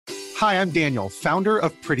Hi, I'm Daniel, founder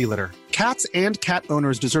of Pretty Litter. Cats and cat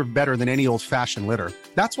owners deserve better than any old-fashioned litter.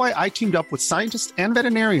 That's why I teamed up with scientists and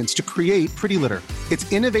veterinarians to create Pretty Litter.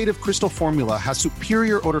 Its innovative crystal formula has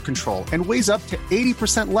superior odor control and weighs up to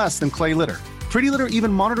 80% less than clay litter. Pretty Litter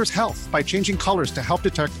even monitors health by changing colors to help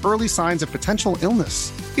detect early signs of potential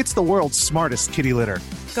illness. It's the world's smartest kitty litter.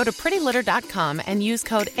 Go to prettylitter.com and use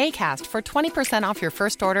code ACAST for 20% off your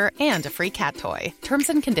first order and a free cat toy. Terms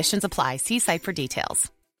and conditions apply. See site for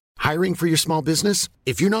details. Hiring for your small business?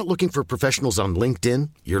 If you're not looking for professionals on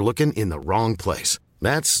LinkedIn, you're looking in the wrong place.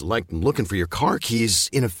 That's like looking for your car keys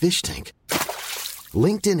in a fish tank.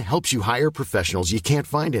 LinkedIn helps you hire professionals you can't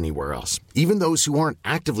find anywhere else, even those who aren't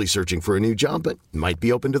actively searching for a new job but might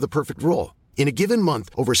be open to the perfect role. In a given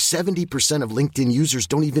month, over 70% of LinkedIn users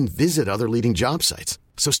don't even visit other leading job sites.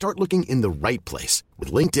 So start looking in the right place.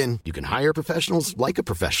 With LinkedIn, you can hire professionals like a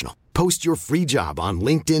professional. Post your free job on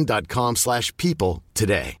linkedin.com/people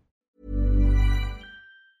today.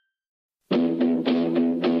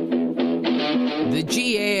 The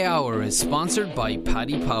GAA Hour is sponsored by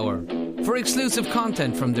Paddy Power. For exclusive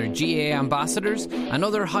content from their GAA ambassadors and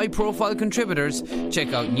other high-profile contributors,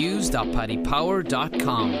 check out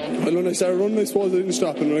news.paddypower.com. And when I started running, I suppose I didn't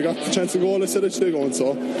stop, and when I got the chance to go, I said I should go, and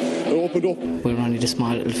so I opened up. We're only the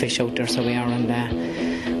small little fish out there, so we are,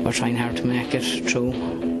 and we're trying hard to make it through.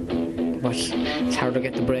 But it's hard to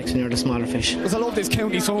get the breaks when you're the smaller fish. Because I love this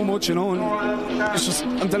county so much, you know, and it's just,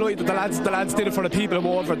 I'm delighted the lads did it for the people of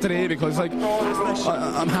Waterford today, because like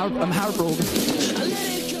I'm heartbroken.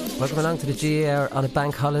 Welcome along to the GAA Hour on a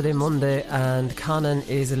bank holiday Monday, and Conan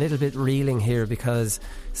is a little bit reeling here because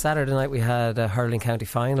Saturday night we had a hurling county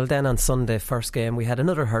final, then on Sunday first game we had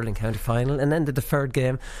another hurling county final, and then the third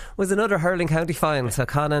game was another hurling county final. So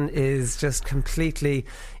Conan is just completely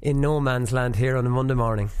in no man's land here on a Monday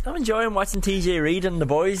morning. I'm enjoying watching TJ Reid and the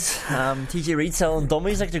boys. TJ Reid selling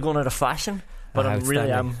dummies like they're going out of fashion. But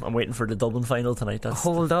I'm waiting for the Dublin final tonight.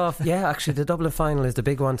 Hold off. Yeah, actually the Dublin final is the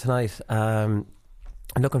big one tonight.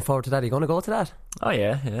 I'm looking forward to that. Are you going to go to that? Oh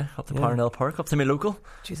yeah. Up to Parnell Park, up to my local.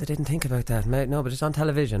 Jeez, I didn't think about that, mate. No, but it's on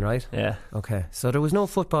television, right? Yeah. Okay, so there was no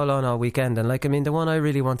football on all weekend, and the one I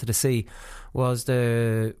really wanted to see was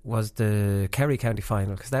the Kerry County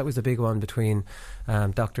final, because that was the big one between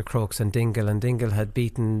Dr. Crokes and Dingle, and Dingle had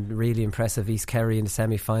beaten really impressive East Kerry in the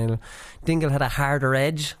semi-final. Dingle had a harder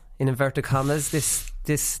edge, in inverted commas, this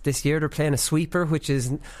year. They're playing a sweeper, which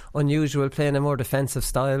is unusual, playing a more defensive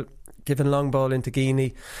style, giving long ball into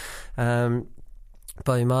Guinea.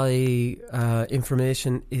 By my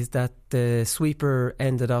information is that the sweeper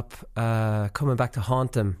ended up coming back to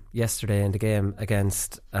haunt them yesterday in the game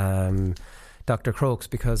against Dr. Crokes,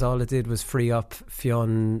 because all it did was free up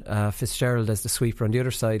Fionn Fitzgerald as the sweeper on the other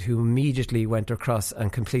side, who immediately went across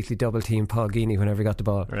and completely double-teamed Paul Guinea whenever he got the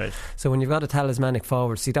ball. Right. So when you've got a talismanic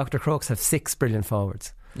forward, see, Dr. Crokes have 6 brilliant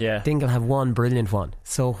forwards. Yeah. Dingle have 1 brilliant one.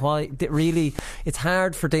 So it's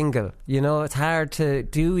hard for Dingle. You know, it's hard to,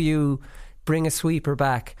 do you bring a sweeper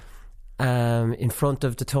back in front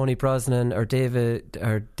of the Tony Brosnan or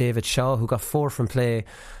David Shaw, who got 4 from play,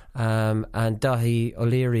 and Dahi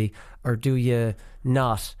O'Leary, or do you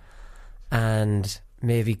not, and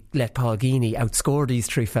maybe let Paul Guinea outscore these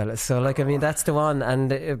 3 fellas? So that's the one.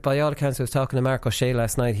 And by all accounts, I was talking to Mark O'Shea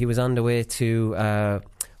last night. He was on the way to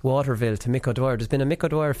Waterville, to Mick O'Dwyer. There's been a Mick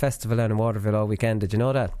O'Dwyer festival down in Waterville all weekend. Did you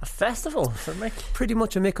know that? A festival for Mick? Pretty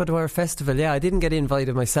much a Mick O'Dwyer festival, yeah. I didn't get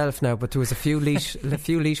invited myself now, but there was a few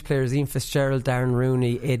Laois players. Ian Fitzgerald, Darren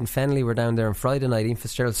Rooney, Aidan Fennelly were down there on Friday night. Ian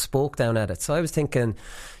Fitzgerald spoke down at it. So I was thinking,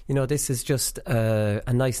 this is just a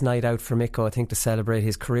nice night out for Mick, I think, to celebrate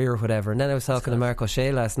his career or whatever. And then I was talking to Mark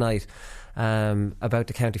O'Shea last night about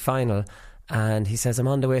the county final, and he says, I'm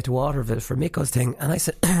on the way to Waterville for Miko's thing. And I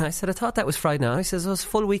said, I thought that was Friday night. He says, it was a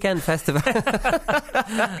full weekend festival.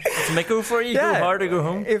 It's Miko for you. Yeah. Go hard or go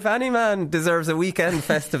home. If any man deserves a weekend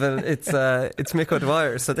festival, it's Mick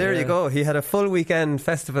O'Dwyer. So there you go. He had a full weekend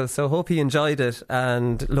festival, so hope he enjoyed it.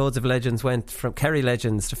 And loads of legends went, from Kerry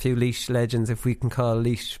legends to a few Laois legends, if we can call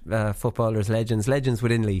Laois footballers legends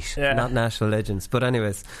within Laois, not national legends. But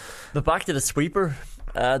anyways, but back to the sweeper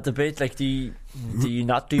debate. Do you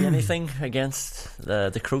not do anything against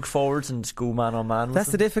the Crokes forwards and just go man on man?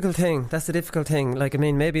 That's the difficult thing.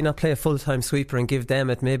 Maybe not play a full-time sweeper and give them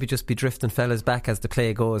it. Maybe just be drifting fellas back as the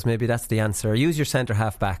play goes. Maybe that's the answer. Use your centre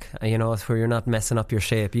half back, where you're not messing up your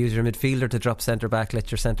shape. Use your midfielder to drop centre back.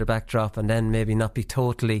 Let your centre back drop, and then maybe not be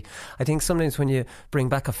totally. I think sometimes when you bring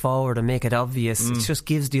back a forward and make it obvious, it just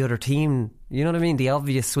gives the other team, the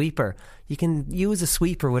obvious sweeper. You can use a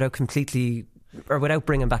sweeper without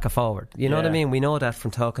bringing back a forward. You know what I mean? We know that from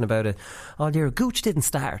talking about it all year. Gooch didn't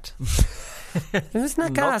start. Isn't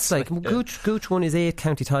that gas? Like Gooch won his 8th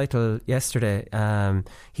county title yesterday.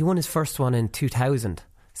 He won his first one in 2000.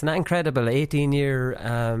 Isn't that incredible? 18-year,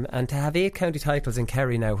 and to have 8 county titles in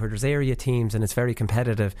Kerry now, where there's area teams and it's very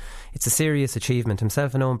competitive, it's a serious achievement.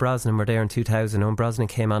 Himself and Owen Brosnan were there in 2000. Owen Brosnan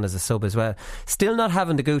came on as a sub as well. Still not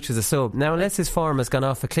having the Gooch as a sub. Now, unless his form has gone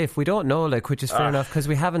off a cliff, we don't know, like, which is fair enough, because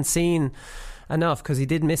we haven't seen enough, because he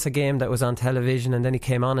did miss a game that was on television, and then he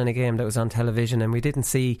came on in a game that was on television, and we didn't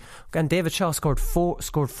see. And David Shaw scored four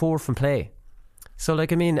from play. So,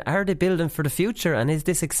 like, I mean, are they building for the future? And is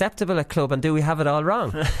this acceptable at club? And do we have it all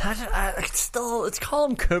wrong? It's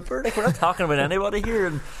Colin Cooper. Like, we're not talking about anybody here.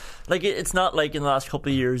 And like, it's not like in the last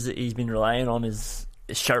couple of years that he's been relying on his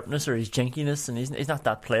sharpness or his jinkiness. And he's not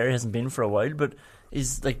that player. He hasn't been for a while. But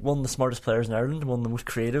he's like one of the smartest players in Ireland, one of the most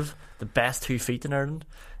creative, the best 2 feet in Ireland.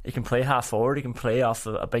 He can play half forward. He can play off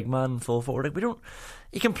a big man full forward. Like,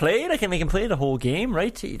 he can play. Like, and he can play the whole game,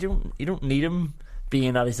 right? You don't need him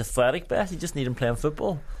being at his athletic best. You just need him playing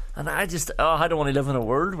football. And I don't want to live in a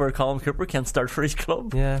world where Colin Cooper can't start for his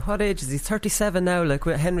club. Yeah, what age is he? 37 now. Like,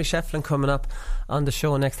 with Henry Shefflin coming up on the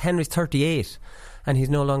show next. Henry's 38 and he's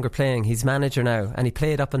no longer playing. He's manager now, and he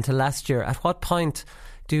played up until last year. At what point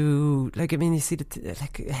you see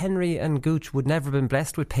like Henry and Gooch would never have been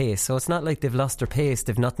blessed with pace, so it's not like they've lost their pace,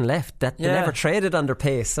 they've nothing left. They never traded on their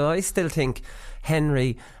pace. So I still think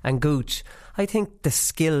Henry and Gooch, I think the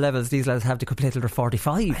skill levels these lads have to play till they're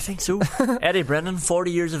 45. I think so. Eddie Brennan,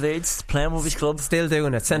 40 years of age, playing with his club, still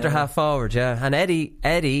doing it, centre half forward. And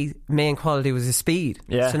Eddie main quality was his speed.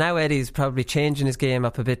 So now Eddie's probably changing his game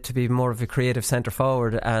up a bit to be more of a creative centre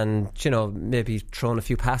forward, and maybe throwing a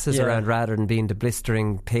few passes around rather than being the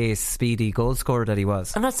blistering pace speedy goal scorer that he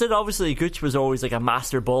was. And that's it. Obviously Gooch was always like a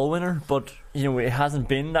master ball winner, but it hasn't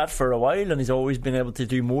been that for a while, and he's always been able to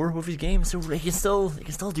do more with his game. So he can still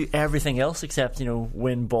do everything else except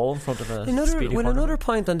win ball in front of a speedy corner. Another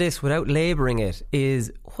point on this, without labouring it,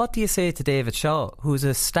 is what do you say to David Shaw, who's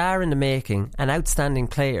a star in the making, an outstanding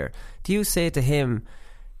player? Do you say to him,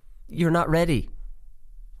 you're not ready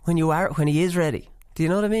when he is ready? Do you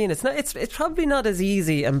know what I mean? It's probably not as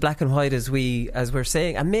easy and black and white as we're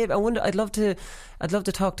saying. And maybe I'd love to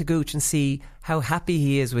talk to Gooch and see how happy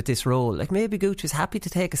he is with this role. Like, maybe Gooch is happy to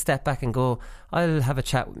take a step back and go, I'll have a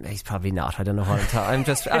chat. He's probably not. I don't know what I'm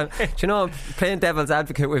talking. I'm playing devil's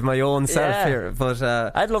advocate with my own self here. But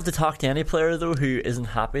I'd love to talk to any player though who isn't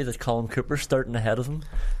happy that Colin Cooper's starting ahead of him,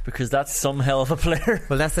 because that's some hell of a player.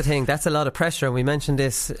 Well, that's the thing. That's a lot of pressure. And we mentioned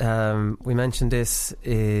this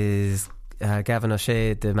is Gavin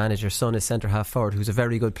O'Shea, the manager's son, is centre half forward, who's a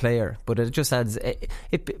very good player, but it just adds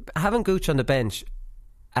having Gooch on the bench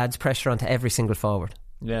adds pressure onto every single forward.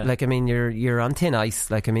 Like, I mean, you're on thin ice.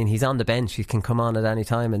 Like, I mean, he's on the bench, he can come on at any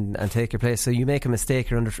time and take your place. So you make a mistake,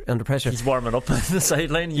 you're under pressure. He's warming up on the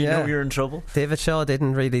sideline, you know you're in trouble. David Shaw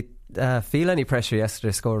didn't really feel any pressure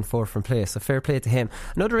yesterday, scoring 4 from play, so fair play to him.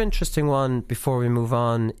 Another interesting one before we move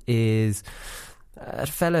on is a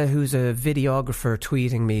fella who's a videographer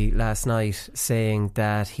tweeting me last night saying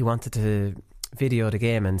that he wanted to video the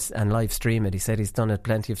game and live stream it. He said he's done it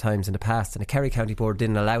plenty of times in the past, and the Kerry County Board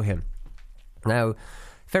didn't allow him. Now,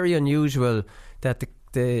 very unusual that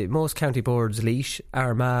the most county boards, Laois,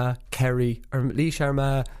 Armagh, Kerry, or Laois,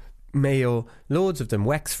 Armagh, Mayo, loads of them,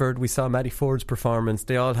 Wexford, we saw Matty Ford's performance,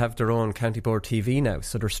 they all have their own county board TV now,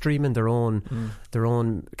 so they're streaming their own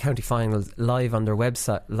county finals live on their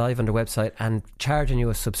website and charging you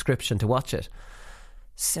a subscription to watch it.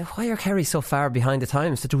 So why are Kerry so far behind the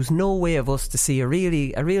times that there was no way of us to see a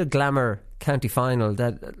real glamour county final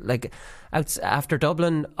that, like, after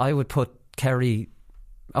Dublin, I would put Kerry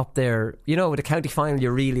up there, with a county final you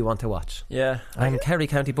really want to watch. And Kerry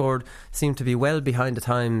County Board seem to be well behind the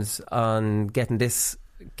times on giving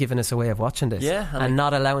us a way of watching this, and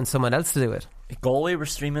not allowing someone else to do it. Galway were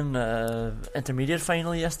streaming intermediate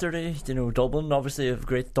final yesterday. Dublin obviously have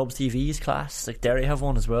great Dubs TV's class, like Derry have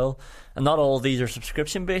one as well, and not all of these are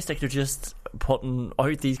subscription based. Like, they're just putting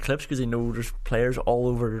out these clips because they know there's players all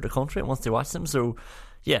over the country and wants to watch them. So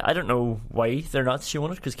I don't know why they're not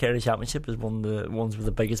showing it, because Kerry Championship is one of the ones with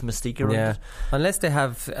the biggest mystique around it. Unless they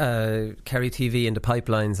have Kerry TV in the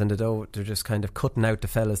pipelines and they're just kind of cutting out the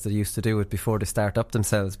fellas that used to do it before they start up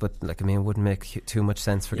themselves. But, like, I mean, it wouldn't make too much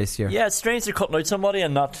sense for this year. Yeah, it's strange they're cutting out somebody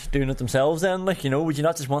and not doing it themselves then. Like, would you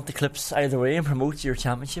not just want the clips either way and promote your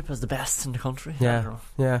championship as the best in the country?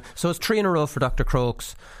 Yeah. So it's 3 in a row for Dr.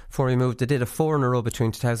 Crokes before he moved. They did a 4 in a row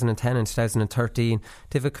between 2010 and 2013.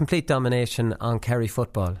 They have a complete domination on Kerry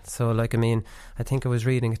football. So, like, I mean, I think I was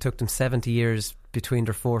reading it took them 70 years between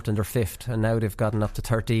their 4th and their 5th, and now they've gotten up to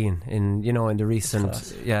 13 in the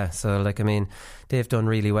recent. Yeah, so, like, I mean, they've done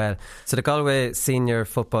really well. So the Galway Senior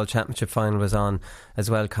Football Championship final was on as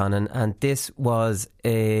well, Conan, and this was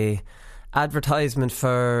a advertisement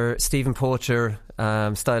for Stephen Poacher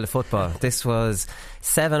style of football. This was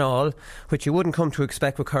 7-all, which you wouldn't come to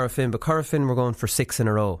expect with Corofin, but Corofin were going for 6 in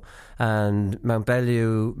a row, and Mount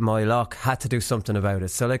Bellew, Moylock had to do something about it.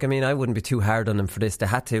 So, like, I mean, I wouldn't be too hard on them for this. They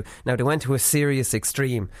had to. Now, they went to a serious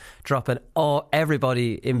extreme, dropping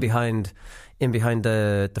everybody in behind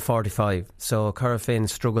the 45. So Corofin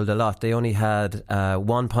struggled a lot. They only had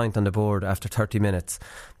 1 point on the board after 30 minutes.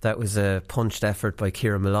 That was a punched effort by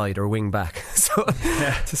Kieran Malloy, their wing back. So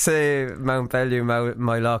to say Mount Bellew,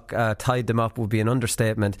 Moylock tied them up would be an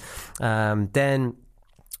understatement. Then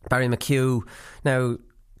Barry McHugh. Now,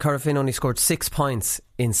 Corofin only scored 6 points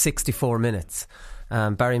in 64 minutes.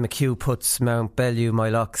 Barry McHugh puts Mount Bellew,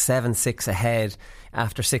 Moylock 7-6 ahead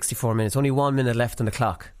after 64 minutes. Only 1 minute left on the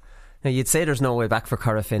clock. Now, you'd say there's no way back for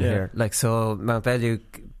Corofin here. Like, so Mount Bellew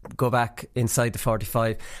go back inside the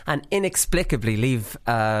 45 and inexplicably leave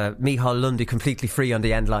Micheál Lundy completely free on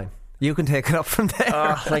the end line. You can take it up from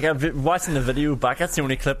there. Like, I've been watching the video back. That's the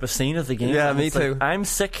only clip I've seen of the game. Yeah, me too. Like, I'm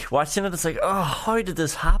sick watching it. It's like, how did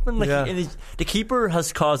this happen? Like, the keeper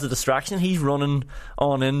has caused a distraction. He's running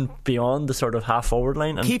on in beyond the sort of half forward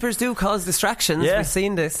line. And keepers do cause distractions. We've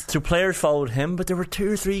seen this. So players followed him, but there were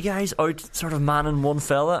 2 or 3 guys out sort of manning one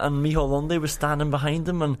fella, and Micheál Lundy was standing behind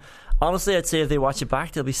him. And honestly, I'd say if they watch it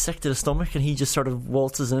back, they'll be sick to the stomach, and he just sort of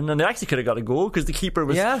waltzes in. And they actually could have got a goal because the keeper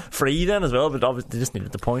was free then as well, but obviously they just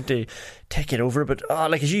needed the point to take it over. But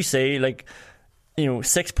like, as you say, like,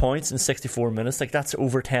 6 points in 64 minutes, like, that's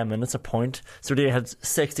over 10 minutes a point. So they had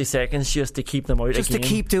 60 seconds just to keep them out just again, to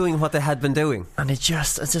keep doing what they had been doing. And it's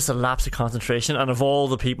just a lapse of concentration. And of all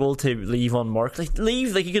the people to leave unmarked, you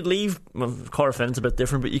could leave, Corofin's a bit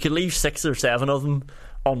different, but you could leave 6 or 7 of them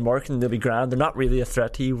unmarked and they'll be grand. They're not really a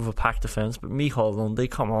threat to you with a packed defence. But Micheál Lundy,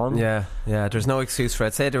 come on. Yeah, there's no excuse for it.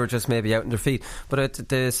 I'd say they were just maybe out on their feet. But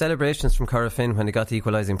the celebrations from Corofin when they got the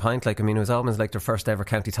equalising point, like, I mean, it was almost like their first ever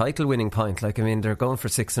county title winning point. Like, I mean, they're going for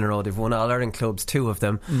 6 in a row. They've won All-Ireland clubs, 2 of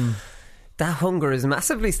them. That hunger is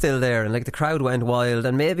massively still there, and like, the crowd went wild.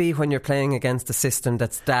 And maybe when you're playing against a system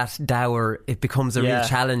that's that dour, it becomes a real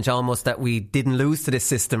challenge almost that we didn't lose to this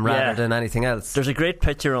system rather than anything else. There's a great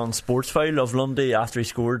picture on Sportsfile of Lundy after he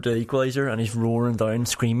scored the equaliser, and he's roaring down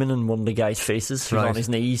screaming in one of the guys' faces who's on his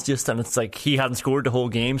knees just, and it's like he hadn't scored the whole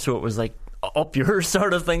game, so it was like up yours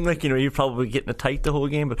sort of thing. Like, you're probably getting it tight the whole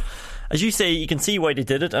game. But as you say, you can see why they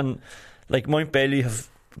did it. And like, Mount Bellew have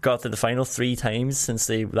got to the final 3 times since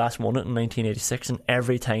they last won it in 1986, and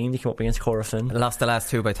every time they came up against Corofin, they lost the last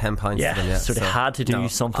 2 by 10 points to them, so they had to do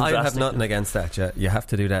something I drastic. have nothing against that. You have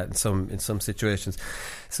to do that in some situations.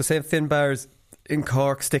 So St Finbarrs in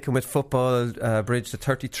Cork, sticking with football, bridged a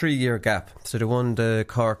 33-year gap. So they won the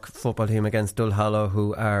Cork football team against Dullhollow,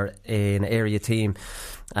 who are an area team.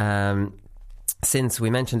 Since we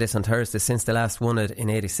mentioned this on Thursday, since they last won it in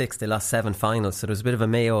 86, they lost 7 finals. So there's a bit of a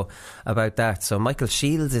mayo about that. So Michael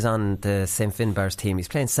Shields is on the St Finbarrs team. He's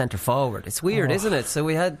playing centre forward. It's weird, isn't it? So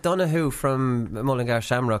we had Donoghue from Mullingar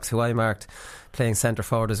Shamrocks, who I marked, playing centre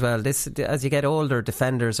forward as well. This, as you get older,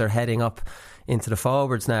 defenders are heading up into the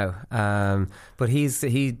forwards now, but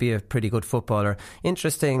he'd be a pretty good footballer.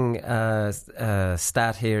 Interesting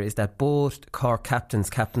stat here is that both Cork captains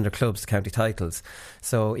captain their clubs to county titles.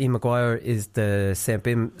 So Ian Maguire is the St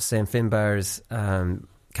Finbarrs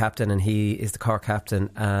captain, and he is the Cork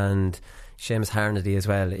captain, and Seamus Harnedy as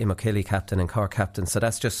well, Ian O'Kelly captain and Cork captain. So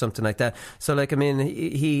that's just something like that. So, like, I mean,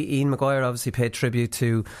 Ian Maguire obviously paid tribute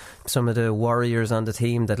to some of the warriors on the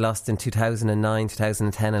team that lost in 2009,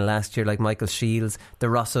 2010 and last year, like Michael Shields, the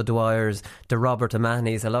Ross O'Dwyers, the Robert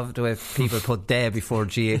O'Mahonys. I love the way people put "de" before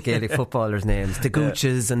Gaelic footballers' names, the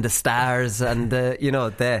Gooches and the Stars, and the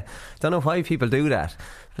don't know why people do that,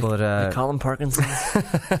 but Colin Parkinson.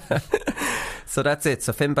 So that's it.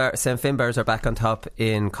 So St Finbarrs are back on top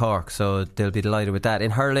in Cork, so they'll be delighted with that. In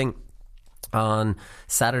hurling, on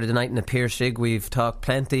Saturday night in the Piershig, we've talked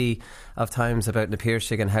plenty of times about the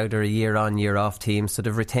Piershig and how they're a year on, year off team. So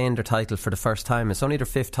they've retained their title for the first time. It's only their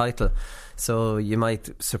 5th title, so you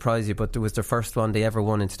might surprise you, but it was their first one they ever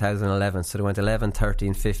won in 2011. So they went 11,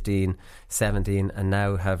 13, 15, 17 and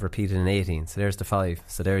now have repeated in 18. So there's the 5.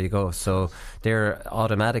 So there you go. So they're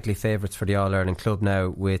automatically favourites for the All-Ireland club now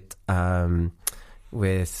with Kula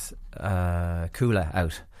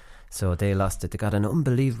out. So they lost it. They got an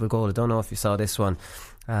unbelievable goal. I don't know if you saw this one.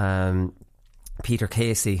 Peter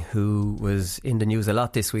Casey, who was in the news a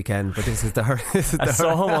lot this weekend, but this is the I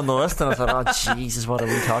saw him on the list and I thought, oh Jesus, what are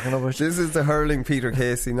we talking about? This is the hurling Peter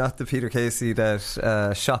Casey, not the Peter Casey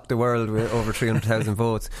that shocked the world with over 300,000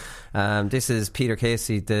 votes. This is Peter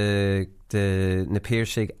Casey, the Na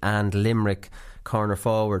Piarsaigh and Limerick corner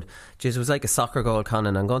forward. Jeez, it was like a soccer goal,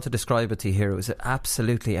 Conan. I'm going to describe it to you here. It was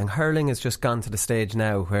absolutely, and hurling has just gone to the stage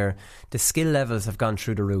now where the skill levels have gone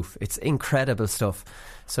through the roof. It's incredible stuff.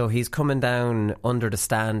 So he's coming down under the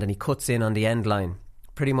stand and he cuts in on the end line,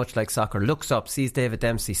 pretty much like soccer. Looks up, sees David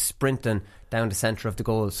Dempsey sprinting down the centre of the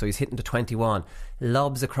goal, so he's hitting the 21,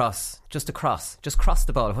 lobs across, just cross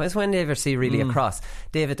the ball. When do you ever see really a cross?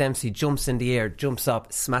 David Dempsey jumps in the air, jumps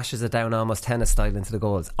up, smashes it down almost tennis style into the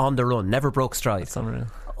goals, on the run, never broke stride. That's unreal.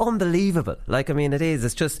 Unbelievable. Like, I mean, it is.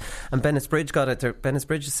 It's just, and Bennettsbridge got it.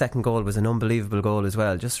 Bennettsbridge's second goal was an unbelievable goal as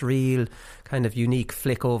well. Just real kind of unique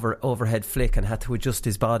overhead flick, and had to adjust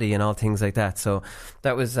his body and all things like that. So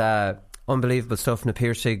that was unbelievable stuff. Na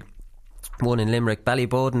Piarsaigh won in Limerick.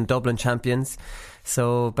 Ballyboden, Dublin champions.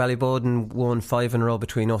 So Ballyboden won 5 in a row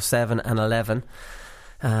between 2007 and 2011.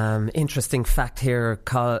 Interesting fact here,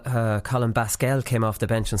 Colin Baskell came off the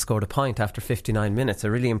bench and scored a point after 59 minutes,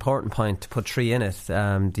 a really important point to put 3 in it,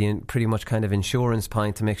 the pretty much kind of insurance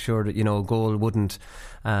point to make sure that, you know, a goal wouldn't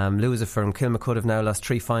lose it for him. Kilmacud have now lost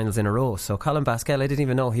 3 finals in a row. So Colin Baskell, I didn't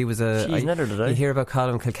even know he was you hear about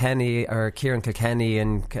Colin Kilkenny or Kieran Kilkenny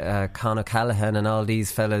and Con O'Callaghan and all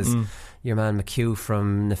these fellas, your man McHugh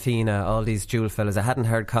from Nafina, all these dual fellas. I hadn't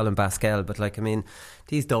heard Colin Baskell, but like, I mean,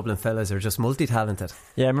 these Dublin fellas are just multi-talented.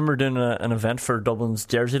 Yeah, I remember doing an event for Dublin's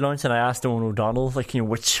jersey launch, and I asked Owen O'Donnell, like, you know,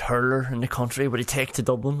 which hurler in the country would he take to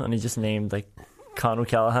Dublin, and he just named like Con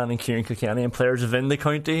O'Callaghan and Kieran Kilkenny and players within the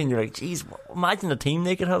county, and you're like, geez, imagine the team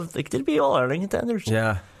they could have. Like, they'd be all Ireland contenders.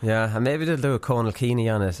 Yeah, and maybe they'll do a Conal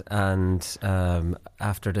Keaney on it, and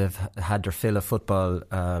after they've had their fill of football,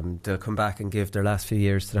 they'll come back and give their last few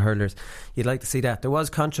years to the hurlers. You'd like to see that. There was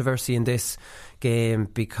controversy in this game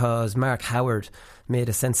because Mark Howard made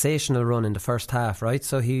a sensational run in the first half, right?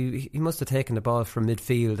 So he must have taken the ball from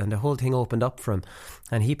midfield and the whole thing opened up for him,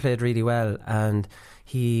 and he played really well, and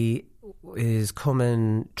he is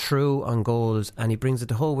coming through on goals, and he brings it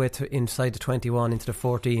the whole way to inside the 21 into the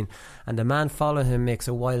 14, and the man following him makes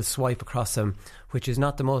a wild swipe across him, which is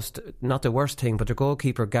not the worst thing, but the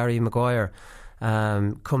goalkeeper Gary Maguire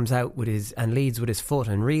comes out with and leads with his foot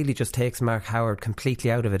and really just takes Mark Howard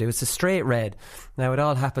completely out of it. It was a straight red. Now, it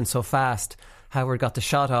all happened so fast. Howard got the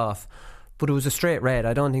shot off, but it was a straight red.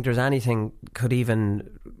 I don't think there's anything could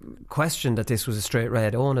even question that this was a straight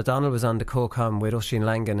red. Owen O'Donnell was on the co-com with Oisin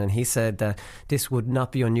Langan, and he said that this would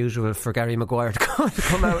not be unusual for Gary Maguire to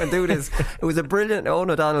come out and do this. It was a brilliant, Owen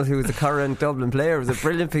O'Donnell, who was a current Dublin player, it was a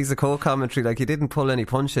brilliant piece of co-commentary. Like, he didn't pull any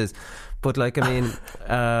punches, but like, I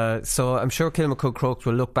mean, so I'm sure Kilmacud Crokes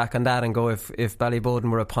will look back on that and go, if Ballyboden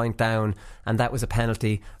were a point down and that was a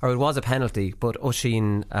penalty, or it was a penalty, but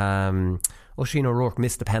Oisin O'Rourke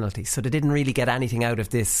missed the penalty, so they didn't really get anything out of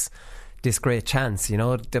this great chance, you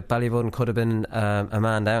know. That Ballyboden could have been a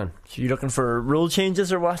man down. So you looking for rule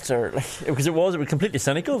changes or what? Or because it was completely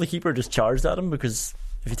cynical. The keeper just charged at him because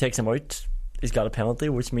if he takes him out, he's got a penalty,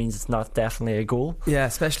 which means it's not definitely a goal. Yeah,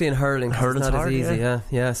 especially in hurling. Hurling's not hard, as easy.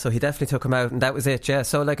 Yeah. So he definitely took him out, and that was it. Yeah.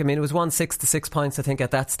 So like, I mean, it was 1-6 to 6 points, I think,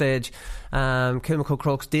 at that stage. Kilmacud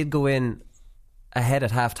Crokes did go in ahead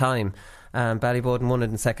at half time. Ballyboden won it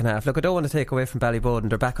in the second half. Look, I don't want to take away from Ballyboden.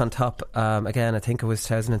 They're back on top again. I think it was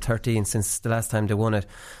 2013 since the last time they won it,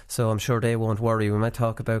 so I'm sure they won't worry. We might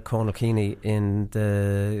talk about Conal Keaney in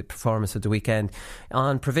the performance of the weekend.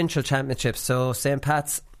 On provincial championships, so St.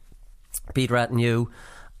 Pat's beat Rathnew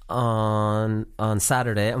on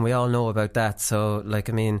Saturday, and we all know about that. So like,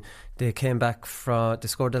 I mean, they came back they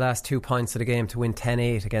scored the last 2 points of the game to win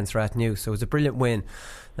 10-8 against Rathnew, so it was a brilliant win.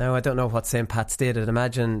 Now, I don't know what St. Pat's did. I'd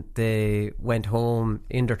imagine they went home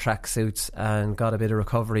in their tracksuits and got a bit of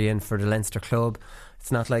recovery in for the Leinster club.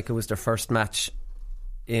 It's not like it was their first match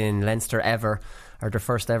in Leinster ever, or their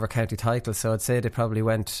first ever county title, so I'd say they probably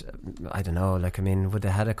went, I don't know, like, I mean, would they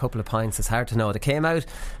had a couple of points? It's hard to know. They came out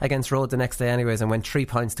against Road the next day anyways and went 3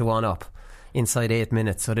 points to 1 up inside 8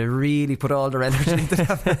 minutes, so they really put all their energy into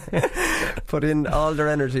that put in all their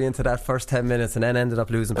energy into that first 10 minutes and then ended up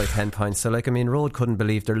losing by 10 points. So like, I mean, Road couldn't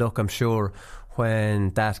believe their luck, I'm sure, when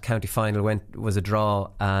that county final was a draw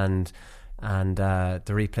and the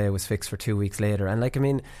replay was fixed for 2 weeks later. And like, I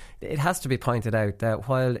mean, it has to be pointed out that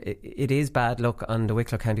while it is bad luck on the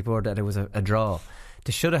Wicklow County Board that it was a draw,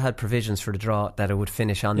 they should have had provisions for the draw that it would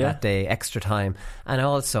finish on that day, extra time. And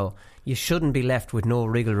also, you shouldn't be left with no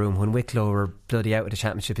wriggle room when Wicklow were bloody out of the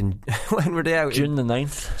championship. When were they out? June the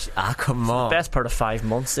 9th. Come on. The best part of 5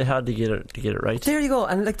 months they had to get it right. There you go.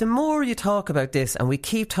 And like, the more you talk about this, and we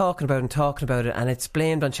keep talking about it, and it's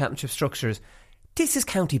blamed on championship structures. This is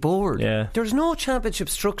county board. Yeah. There's no championship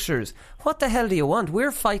structures. What the hell do you want?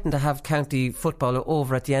 We're fighting to have county football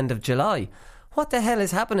over at the end of July. What the hell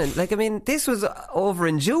is happening? Like, I mean, this was over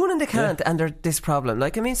in June and they can't, and there's this problem.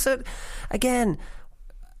 Like, I mean, so again,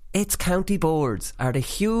 it's county boards are the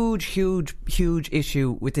huge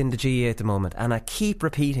issue within the GAA at the moment, and I keep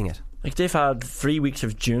repeating it. Like, they've had 3 weeks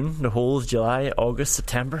of June, the whole of July, August,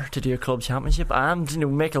 September to do a club championship, and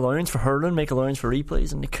make allowance for hurling, make allowance for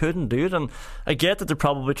replays, and they couldn't do it. And I get that they're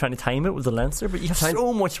probably trying to time it with the Leinster, but you have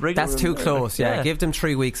so much wriggle. That's too close. Yeah, give them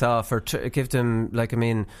 3 weeks off, or give them, like, I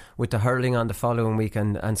mean, with the hurling on the following week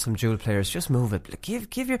and some dual players, just move it.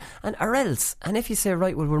 Give your or else. And if you say,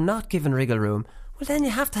 right, well, we're not giving wriggle room, well, then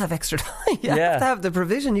you have to have extra time. You have to have the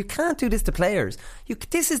provision. You can't do this to players.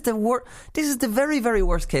 This is the very, very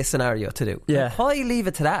worst case scenario to do. Yeah. Why leave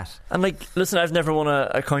it to that? And like, listen, I've never won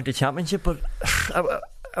a county championship, but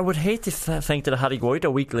I would hate to think that I had to go out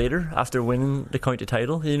a week later after winning the county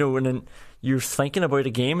title. And then you're thinking about a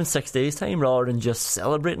game in 6 days' time rather than just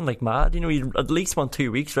celebrating like mad. You at least want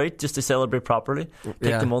 2 weeks, right, just to celebrate properly.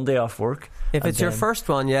 Take the Monday off work. If it's your first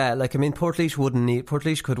one, like, I mean,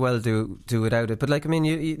 Portlaoise could well do without it. But like, I mean,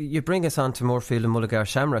 you bring us on to Moorfield and Mullingar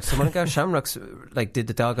Shamrocks. So Mullingar Shamrocks like did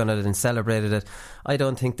the dog on it and celebrated it. I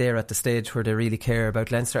don't think they're at the stage where they really care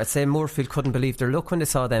about Leinster. I'd say Moorfield couldn't believe their luck when they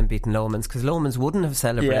saw them beating Lomans, because Lomans wouldn't have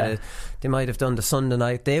celebrated. They might have done the Sunday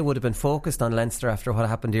night. They would have been focused on Leinster after what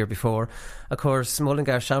happened the year before. Of course,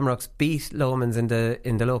 Mullingar Shamrocks beat Lomans in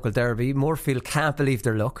the local derby. Moorfield can't believe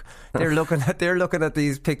their luck. They're looking at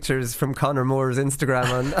these pictures from Conor Moore's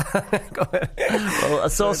Instagram. Well, I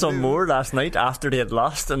saw some more last night after they had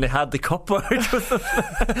lost, and they had the cup out with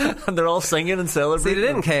them, and they're all singing and celebrating. See, they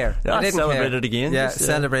didn't care. They didn't celebrate again. Yeah,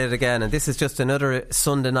 celebrate it again. And this is just another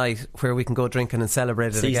Sunday night where we can go drinking and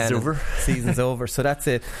celebrate it again. Season's over. So that's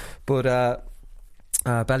it. But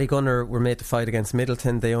Ballygunner were made to fight against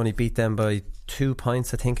Middleton. They only beat them by 2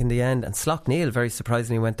 points, I think, in the end. And Slough-Neil, very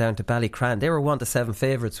surprisingly, went down to Ballycran. They were 1-7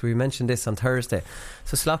 favourites. We mentioned this on Thursday.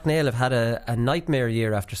 So Slough-Neil have had a nightmare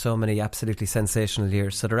year after so many absolutely sensational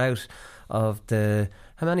years. So they're out of the...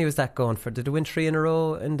 How many was that going for? Did they win 3 in a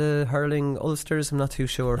row in the hurling Ulsters? I'm not too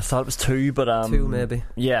sure. I thought it was 2, but 2 maybe.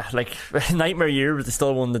 Yeah, like nightmare year, but they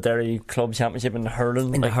still won the Derry Club Championship in the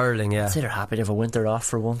hurling. The hurling, yeah. I'd say they're happy to have a winter off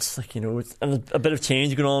for once. Like, and a bit of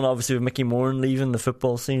change going on, obviously, with Mickey Moran leaving the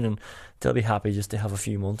football scene, and they'll be happy just to have a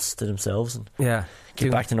few months to themselves and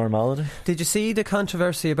get back to normality. Did you see the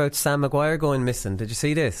controversy about Sam Maguire going missing? Did you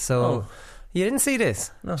see this? So. You didn't see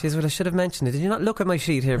this? No. Jeez, well, I should have mentioned it. Did you not look at my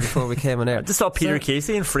sheet here before we came on air? I just saw Peter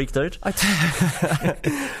Casey and freaked out.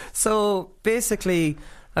 So basically,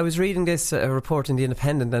 I was reading this report in The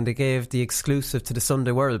Independent, and they gave the exclusive to the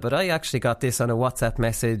Sunday World, but I actually got this on a WhatsApp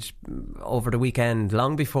message over the weekend,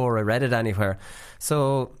 long before I read it anywhere.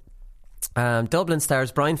 So Dublin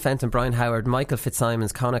stars Brian Fenton, Brian Howard, Michael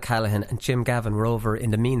Fitzsimons, Conor Callaghan and Jim Gavin were over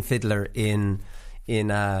in the Mean Fiddler in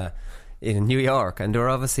New York, and they were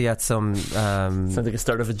obviously at some sounds like a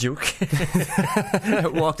start of a joke.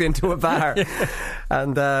 Walked into a bar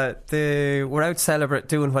and they were out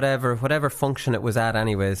doing whatever function it was at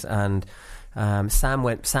anyways, and Sam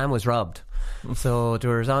was robbed. So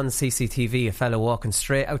there was on CCTV a fellow walking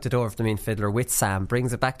straight out the door of the Mean Fiddler with Sam,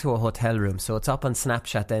 brings it back to a hotel room. So it's up on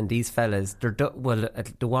Snapchat then. These fellas,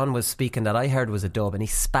 the one was speaking that I heard was a dub, and he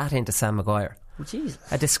spat into Sam Maguire. Oh, Jesus.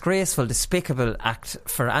 A disgraceful, despicable act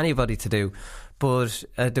for anybody to do. But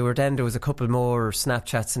there was a couple more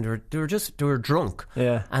Snapchats, and they were drunk.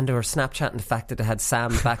 Yeah. And they were Snapchatting the fact that they had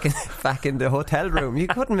Sam back in the hotel room. You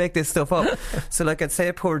couldn't make this stuff up. So like, I'd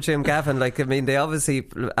say poor Jim Gavin, like, I mean, they obviously,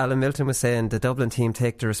 Alan Milton was saying, the Dublin team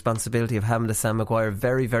take the responsibility of having the Sam Maguire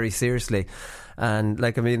very, very seriously. And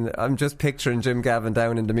like, I mean, I'm just picturing Jim Gavin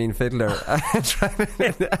down in the Mean Fiddler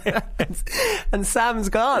and Sam's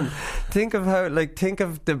gone. Think of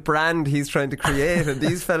the brand he's trying to create, and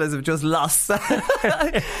these fellas have just lost Sam.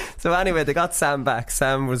 So anyway, they got Sam back.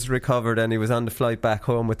 Sam was recovered and he was on the flight back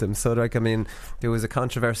home with them. So like, I mean, there was a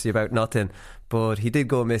controversy about nothing. but he did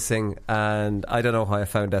go missing, and I don't know why I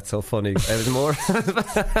found that so funny. It was more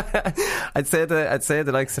I'd say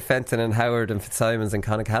the likes of Fenton and Howard and Fitzsimons and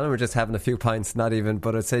Conor Callum were just having a few pints, not even,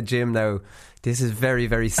 but I'd say, Jim, now this is very,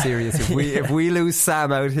 very serious. If we lose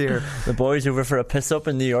Sam out here, the boys over for a piss up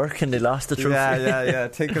in New York and they lost the trophy. Yeah.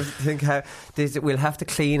 Think how we'll have to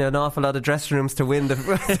clean an awful lot of dressing rooms to win the.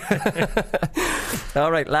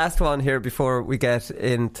 All right, last one here before we get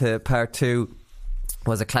into part two.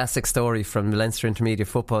 Was a classic story from the Leinster Intermediate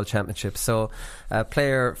Football Championship. So a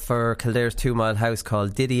player for Kildare's 2 Mile House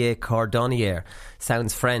called Didier Cordonnier,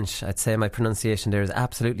 sounds French, I'd say my pronunciation there is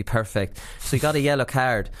absolutely perfect. So he got a yellow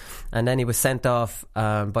card, and then he was sent off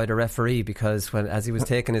by the referee, because as he was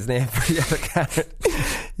taking his name for a yellow card,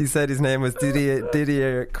 he said his name was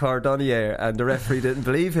Didier Cordonnier, and the referee didn't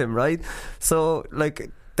believe him, right? So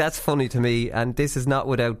that's funny to me, and this is not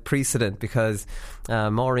without precedent, because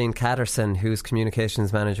Maureen Catterson, who's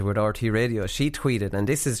communications manager with RT Radio, she tweeted, and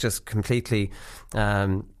this is just completely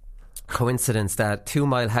coincidence, that 2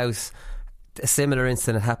 Mile House, a similar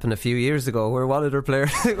incident happened a few years ago where one of their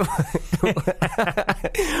players'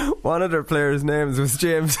 names was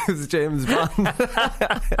James Bond.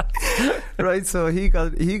 Right, so he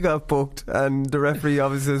got booked, and the referee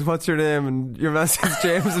obviously says, "What's your name?" And your man says,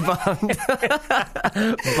 "James Bond."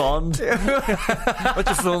 Bond. What's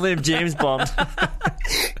your full name? James Bond.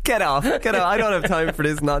 Get off. I don't have time for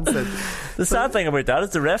this nonsense. The sad thing about that is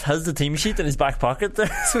the ref has the team sheet in his back pocket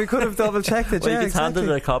there, so he could have double checked it. Well, he gets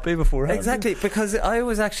handed a copy beforehand. Exactly, because I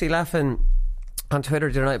was actually laughing on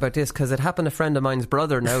Twitter the other night about this, because it happened to a friend of mine's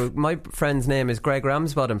brother. Now, my friend's name is Greg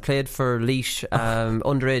Ramsbottom, played for Laois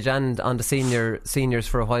underage and on the seniors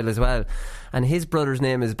for a while as well, and his brother's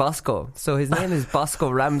name is Bosco, so his name is Bosco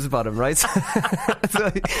Ramsbottom, right?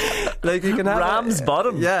 So, you can have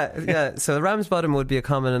Ramsbottom. Yeah. So Ramsbottom would be a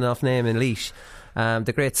common enough name in Laois.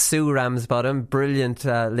 The great Sue Ramsbottom, brilliant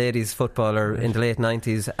ladies footballer in the late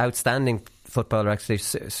 90s, outstanding footballer actually.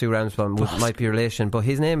 Sue Ramsbottom might be a relation, but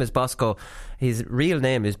his name is Bosco. His real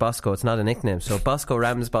name is Bosco, it's not a nickname, so Bosco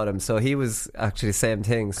Ramsbottom. So he was actually the same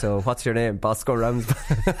thing. So what's your name? Bosco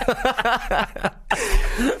Ramsbottom.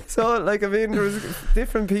 So there was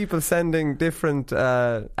different people sending different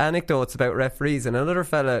anecdotes about referees, and another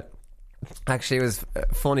fella, actually, it was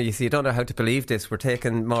funny. You see, you don't know how to believe this. We're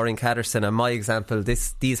taking Maureen Catterson and my example.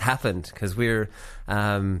 These happened because we're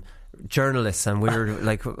journalists and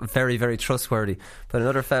we're very, very trustworthy. But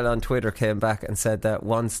another fella on Twitter came back and said that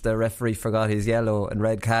once the referee forgot his yellow and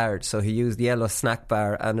red card, so he used yellow snack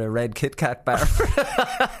bar and a red Kit Kat bar.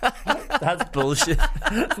 That's bullshit.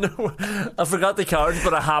 No, I forgot the cards,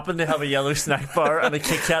 but I happened to have a yellow snack bar and a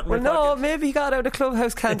Kit Kat in my pocket. Maybe he got out of the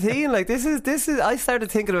clubhouse canteen. This is. I started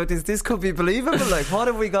thinking about this. This could be believable. What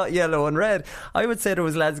if we got yellow and red? I would say there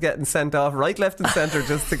was lads getting sent off right, left, and centre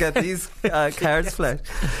just to get these cards fleshed.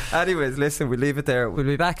 Anyways, listen, we'll leave it there. We'll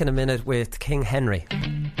be back in a minute with King Henry.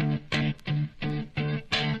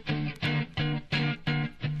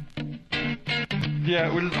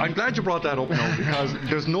 Yeah, well, I'm glad you brought that up now, because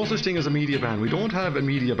there's no such thing as a media ban. We don't have a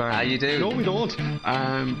media ban. You do? No, we don't.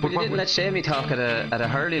 But you didn't let Shamey talk at a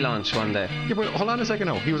Hurley launch one day. Yeah, but hold on a second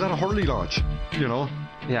now. He was at a Hurley launch,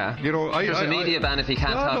 Yeah. There's a media ban if he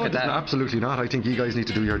can't talk at that. Absolutely not. I think you guys need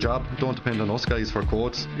to do your job. Don't depend on us guys for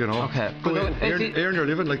quotes, Okay. Go out, earn your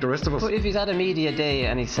living like the rest of us. But if he's at a media day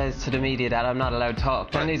and he says to the media that I'm not allowed to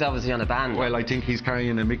talk, then he's obviously on a ban. Well, I think he's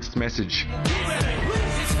carrying a mixed message.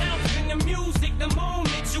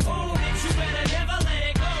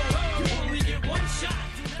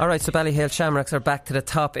 Alright, so Ballyhale Shamrocks are back to the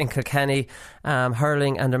top in Kilkenny.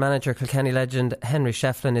 Hurling, and their manager, Kilkenny legend Henry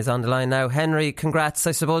Shefflin, is on the line now. Henry, congrats.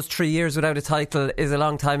 I suppose 3 years without a title is a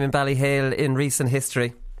long time in Ballyhale in recent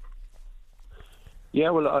history. Yeah,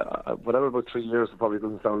 well, whatever, about 3 years probably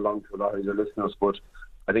doesn't sound long to a lot of your listeners, but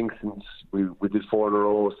I think since we did 4 in a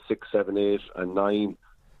row, 6, 7, 8 and 9,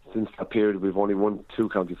 since that period we've only won 2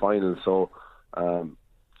 county finals, so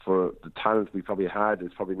for the talent we probably had,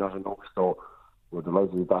 it's probably not enough, so we're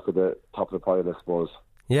delighted to be back at the top of the pile, I suppose.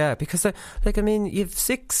 Yeah, because you've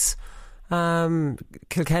 6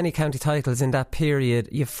 Kilkenny county titles in that period.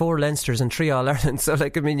 You've 4 Leinsters and 3 All-Ireland. So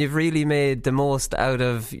you've really made the most out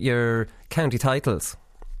of your county titles.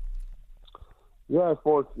 Yeah, I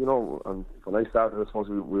suppose, and when I started, I suppose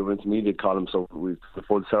we were intermediate column, so we the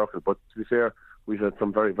full circle. But to be fair, we've had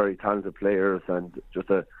some very, very talented players and just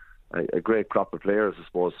a great crop of players, I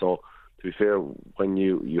suppose. So to be fair, when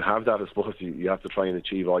you have that, I suppose you have to try and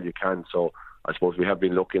achieve all you can. So I suppose we have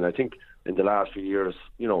been lucky, and I think in the last few years,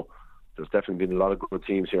 there's definitely been a lot of good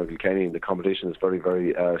teams here in Kilkenny, and the competition is very,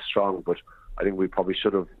 very strong. But I think we probably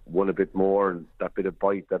should have won a bit more, and that bit of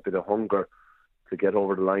bite, that bit of hunger to get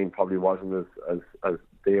over the line probably wasn't as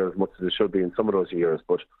there as much as it should be in some of those years.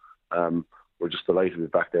 But we're just delighted to be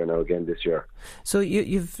back there now again this year. So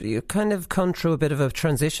you've kind of gone through a bit of a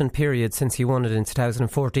transition period since you won it in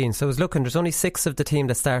 2014. So I was looking, there's only 6 of the team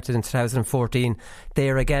that started in 2014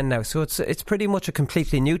 there again now. So it's pretty much a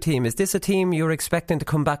completely new team. Is this a team you're expecting to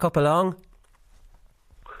come back up along?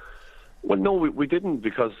 Well, no, we didn't,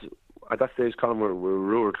 because at that stage, Colin, we're a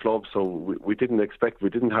rural club, so we didn't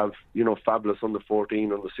have, fabulous under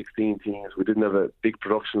 14, under 16 teams. We didn't have a big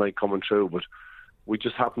production line coming through, but we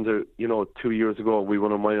just happened to, 2 years ago, we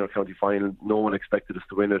won a minor county final. No one expected us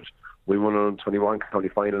to win it. We won an 21 county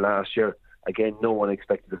final last year. Again, no one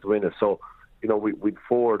expected us to win it. So, we'd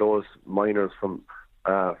 4 of those minors from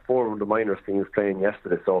 4 of the minors teams playing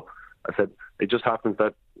yesterday. So I said, it just happens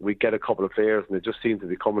that we get a couple of players and they just seem to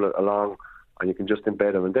be coming along and you can just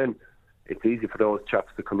embed them. And then it's easy for those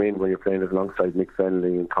chaps to come in when you're playing alongside Nick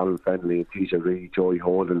Fennelly and Colin Fennelly and TJ Reid, Joey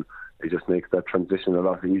Holden. It just makes that transition a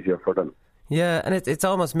lot easier for them. Yeah, and it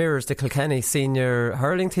almost mirrors the Kilkenny senior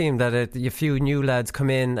hurling team, that a few new lads come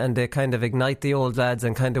in and they kind of ignite the old lads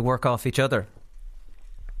and kind of work off each other.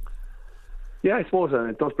 Yeah, I suppose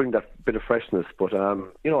it does bring that bit of freshness. But, I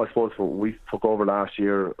suppose when we took over last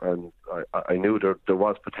year, and I knew there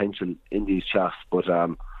was potential in these chaps, but I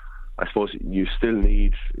suppose you still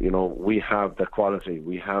need, we have the quality,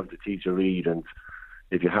 we have the TJ Reid, and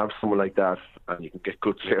if you have someone like that and you can get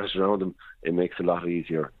good players around them, it makes it a lot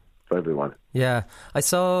easier for everyone. Yeah, I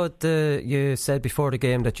saw you said before the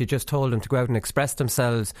game that you just told them to go out and express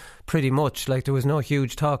themselves pretty much. Like, there was no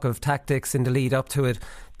huge talk of tactics in the lead up to it.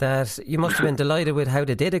 That you must have been delighted with how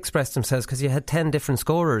they did express themselves, because you had 10 different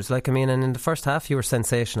scorers. And in the first half you were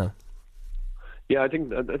sensational. Yeah, I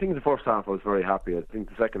think in the first half I was very happy. I think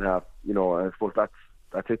the second half, I suppose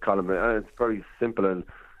that's it, Colin. It's very simple, and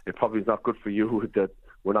it probably is not good for you that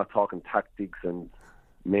we're not talking tactics and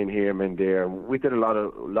men here, men there. We did a lot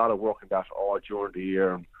of work in that all during the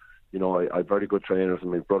year. And, I had very good trainers, and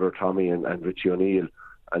my brother Tommy and Richie O'Neill,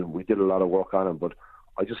 and we did a lot of work on them. But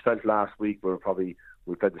I just felt last week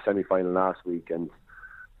we played the semi-final last week, and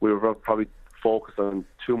we were probably focused on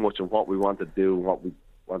too much on what we wanted to do, what we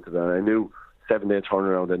wanted. And I knew 7-day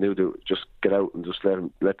turnaround. I knew to just get out and just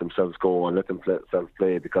let themselves go and let themselves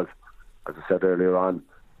play, because, as I said earlier on,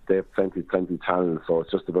 they have plenty talent. So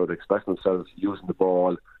it's just about expressing themselves, using the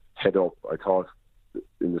ball, head up. I thought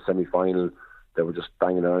in the semi-final they were just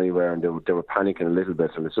banging it anywhere, and they were panicking a little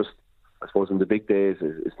bit. And it's just, I suppose, in the big days,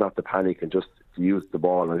 it's not the panic and just to use the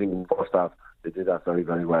ball. And I think in the first half they did that very,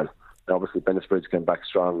 very well. And obviously, Bennettsbridge came back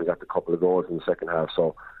strong. We got a couple of goals in the second half,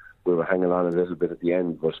 so we were hanging on a little bit at the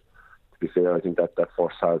end. But to be fair, I think that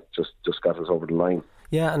first half just got us over the line.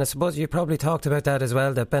 Yeah, and I suppose you probably talked about that as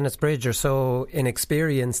well, that Bennettsbridge are so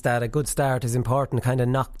inexperienced that a good start is important to kind of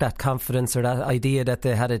knock that confidence or that idea that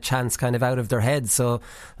they had a chance kind of out of their heads. So,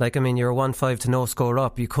 you're 1-5 to no score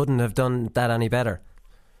up. You couldn't have done that any better.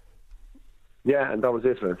 Yeah, and that was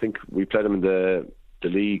it. And I think we played them in the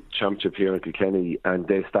league championship here in Kilkenny, and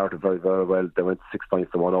they started very, very well. They went 6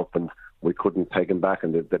 points to 1 up, and we couldn't peg them back,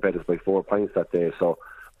 and they bet us by 4 points that day. So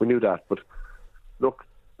we knew that. But look,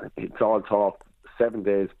 it's all talk. 7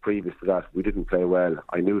 days previous to that, we didn't play well.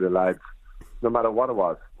 I knew the lads, no matter what it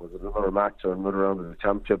was it another match or another round of the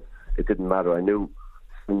championship, it didn't matter. I knew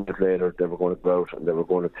 7 days later they were going to go out and they were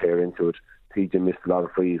going to tear into it. TJ missed a lot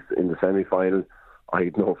of frees in the semi-final. I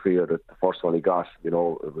had no fear that the first one he got, it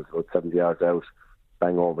was about 70 yards out,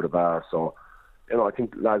 bang over the bar. So, I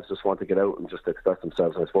think lads just want to get out and just express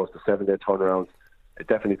themselves. And I suppose the 7-day turnaround, it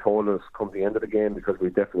definitely told us come the end of the game, because we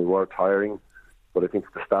definitely were tiring. But I think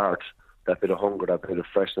at the start, that bit of hunger, that bit of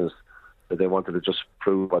freshness, that they wanted to just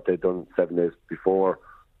prove what they'd done 7 days before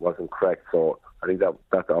wasn't correct. So I think that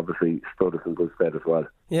obviously stood us in good stead as well.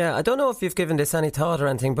 Yeah, I don't know if you've given this any thought or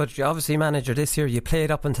anything, but you're obviously manager this year. You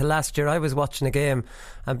played up until last year. I was watching a game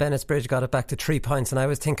and Bennettsbridge got it back to 3 points, and I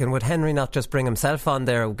was thinking, would Henry not just bring himself on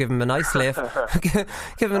there, give him a nice lift,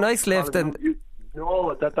 give him a nice lift and...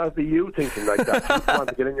 No, that'd be you thinking like that. You just want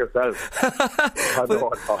to get in yourself.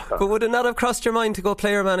 But would it not have crossed your mind to go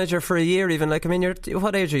player manager for a year even?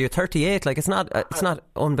 What age are you? 38? It's not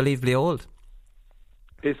unbelievably old.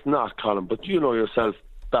 It's not, Colin, but you know yourself,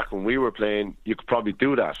 back when we were playing, you could probably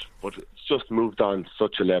do that, but it's just moved on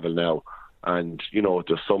such a level now, and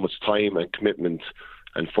there's so much time and commitment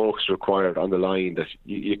and focus required on the line that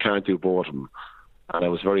you can't do both of them. And I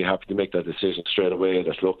was very happy to make that decision straight away,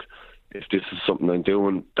 that look, if this is something I'm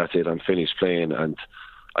doing, that's it, I'm finished playing. And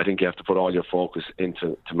I think you have to put all your focus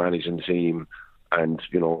into managing the team and,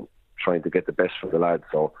 trying to get the best from the lads.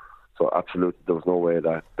 So So absolutely, there was no way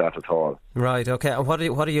that at all. Right. Okay. And what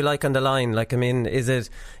are you like on the line? Like, I mean, is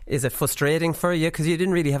it frustrating for you because you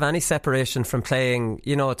didn't really have any separation from playing,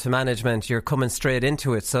 to management? You're coming straight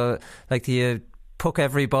into it. So, like, do you puck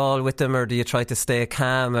every ball with them, or do you try to stay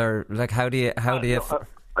calm, or like how do you?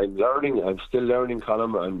 I'm learning. I'm still learning,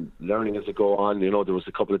 Colm. I'm learning as I go on. There was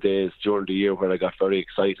a couple of days during the year where I got very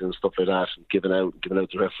excited and stuff like that, and giving out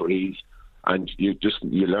to referees. And you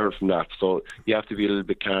learn from that. So you have to be a little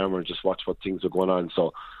bit calmer and just watch what things are going on.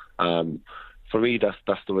 So for me,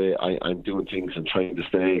 that's the way I'm doing things, and trying to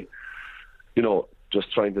stay,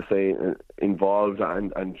 just trying to stay involved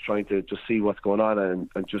and trying to just see what's going on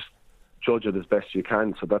and just judge it as best you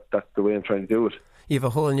can. So that's the way I'm trying to do it. You have a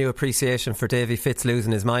whole new appreciation for Davy Fitz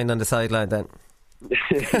losing his mind on the sideline then.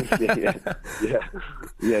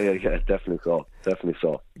 yeah, definitely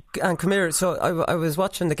so. And come here, so I was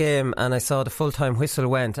watching the game and I saw the full-time whistle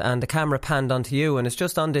went and the camera panned onto you, and it's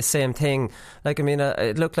just on this same thing. Like, I mean,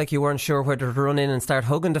 it looked like you weren't sure whether to run in and start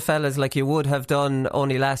hugging the fellas like you would have done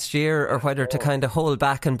only last year, or whether to kind of hold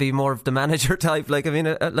back and be more of the manager type. Like, I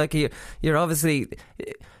mean, like you're obviously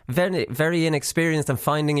very, very inexperienced in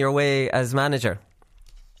finding your way as manager.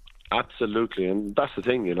 Absolutely, and that's the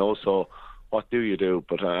thing, so what do you do?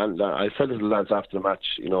 But I said to the lads after the match,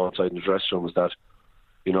 outside in the dressing room, was that,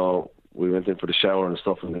 we went in for the shower and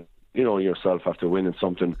stuff, and, yourself after winning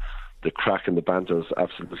something, the crack and the banter is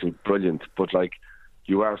absolutely brilliant. But, like,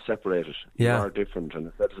 you are separated. Yeah. You are different. And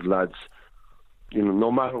I said to the lads,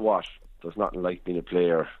 no matter what, there's nothing like being a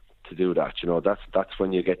player to do that. That's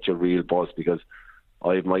when you get your real buzz, because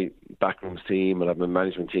I have my backrooms team and I have my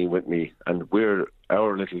management team with me, and we're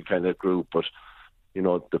our little kind of group, but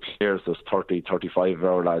the players, there's 30, 35 of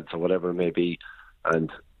our lads or whatever it may be, and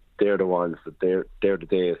they're the ones that they're the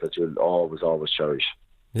days that you'll always cherish.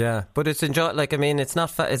 Yeah, but it's like, I mean, it's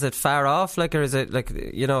not. Is it far off? Like, or is it like,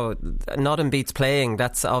 nothing beats playing?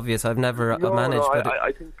 That's obvious. I've never managed. No, but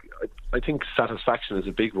I think satisfaction is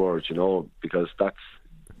a big word, because that's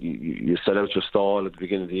you set out your stall at the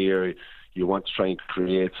beginning of the year. You want to try and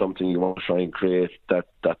create something. You want to try and create that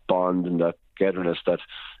bond and that togetherness that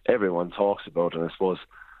everyone talks about. And I suppose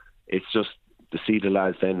it's just to see the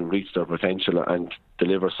lads then reach their potential and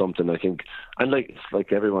deliver something, I think. And it's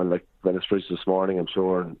like everyone, like Venice Bridge this morning, I'm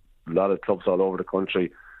sure, and a lot of clubs all over the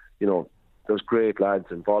country, there's great lads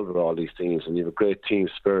involved with all these teams, and you have a great team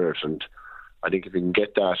spirit. And I think if you can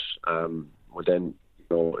get that, well then,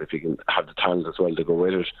 if you can have the talent as well to go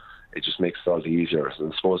with it, it just makes it all the easier.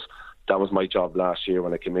 And I suppose that was my job last year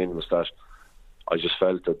when I came in, was that I just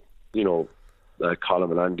felt that, Colm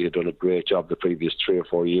and Andy had done a great job the previous 3 or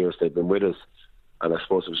 4 years they've been with us, and I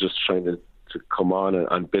suppose it was just trying to come on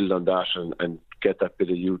and build on that and get that bit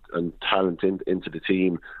of youth and talent into the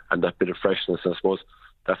team, and that bit of freshness. I suppose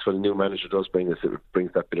that's what a new manager does bring us. It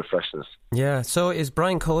brings that bit of freshness. Yeah. So is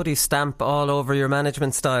Brian Cody's stamp all over your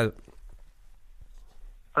management style?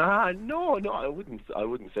 No, I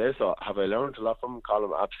wouldn't say so. Have I learned a lot from him,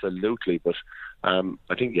 Colm? Absolutely, but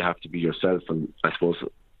I think you have to be yourself, and I suppose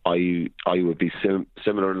I would be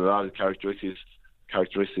similar in a lot of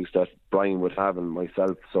characteristics that Brian would have and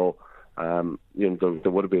myself. So there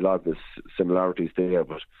would be a lot of similarities there,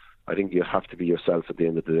 but I think you have to be yourself at the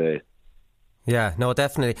end of the day. Yeah, no,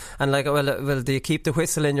 definitely. And well, do you keep the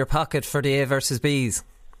whistle in your pocket for the A versus Bs?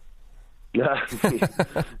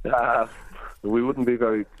 We wouldn't be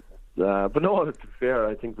very, but no, to be fair,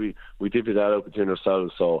 I think we divvied that out between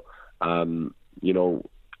ourselves. So, and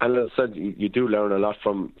as I said, you do learn a lot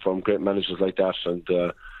from great managers like that, and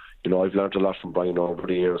I've learned a lot from Brian over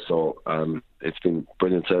the years. So it's been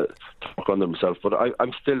brilliant to work under himself. But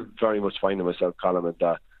I'm still very much finding myself, Colm, and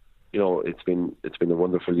that it's been a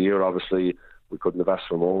wonderful year. Obviously, we couldn't have asked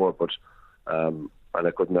for more, but and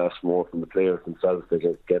I couldn't ask more from the players themselves. They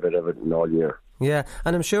gave it everything all year. Yeah,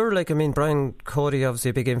 and I'm sure, Brian Cody, obviously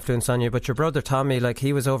a big influence on you, but your brother Tommy,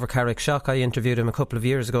 he was over Carrickshock. I interviewed him a couple of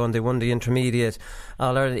years ago and they won the intermediate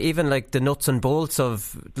All-Ireland. Even the nuts and bolts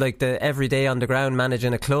of the everyday on the ground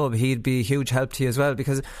managing a club, he'd be a huge help to you as well,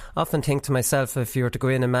 because I often think to myself, if you were to go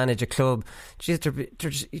in and manage a club, geez,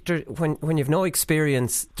 when you've no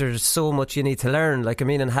experience, there's so much you need to learn.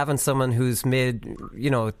 And having someone who's made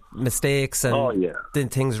mistakes and did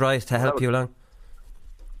things right to help you along.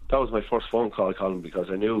 That was my first phone call, Colm, because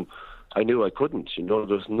I knew I couldn't.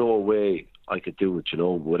 There's no way I could do it,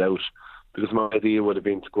 without, because my idea would have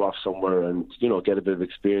been to go off somewhere and, get a bit of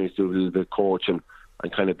experience, do a little bit of coaching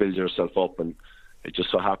and kind of build yourself up. And it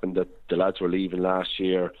just so happened that the lads were leaving last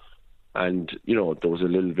year, and, there was a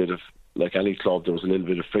little bit of, like any club, there was a little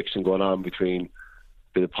bit of friction going on between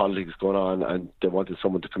bit of politics going on, and they wanted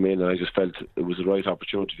someone to come in, and I just felt it was the right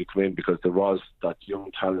opportunity to come in because there was that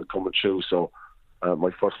young talent coming through. So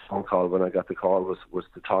my first phone call when I got the call was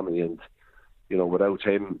to Tommy, and without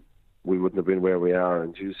him we wouldn't have been where we are.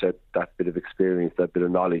 And you said that bit of experience, that bit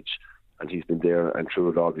of knowledge, and he's been there and through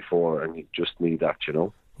it all before, and you just need that,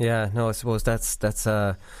 Yeah, no, I suppose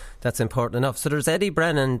that's important enough. So there's Eddie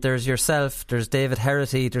Brennan, there's yourself, there's David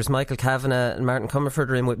Herity, there's Michael Kavanagh and Martin Comerford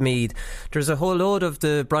are in with Meath. There's a whole load of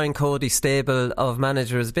the Brian Cody stable of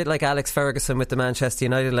managers, a bit like Alex Ferguson with the Manchester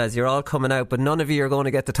United lads. You're all coming out, but none of you are going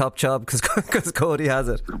to get the top job because Cody has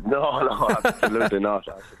it. No, absolutely not.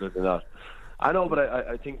 Absolutely not. I know, but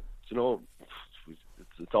I think,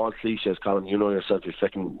 it's all cliches, Colin. You know yourself, you're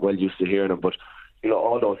second well used to hearing them, but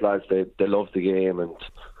all those lads, they love the game, and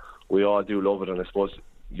we all do love it. And I suppose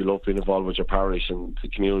you love being involved with your parish and the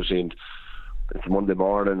community. And it's Monday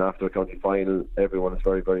morning after the county final, everyone is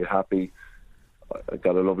very, very happy. I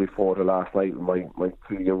got a lovely photo last night with my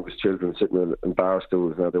two youngest children sitting in bar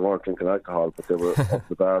stools. Now, they weren't drinking alcohol, but they were up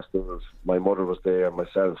the bar stools. My mother was there,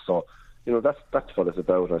 myself. So that's what it's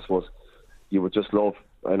about. I suppose you would just love.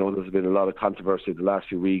 I know there's been a lot of controversy the last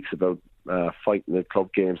few weeks about fighting at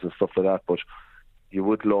club games and stuff like that, but you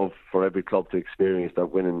would love for every club to experience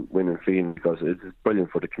that winning feeling, because it's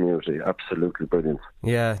brilliant for the community. Absolutely brilliant.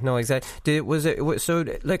 Yeah, no, exactly.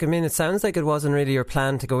 It sounds like it wasn't really your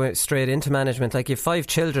plan to go straight into management. Like, you have 5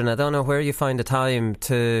 children. I don't know where you find the time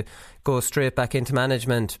to go straight back into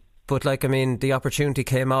management. But the opportunity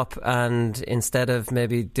came up, and instead of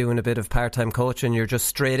maybe doing a bit of part-time coaching, you're just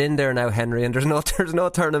straight in there now, Henry, and there's no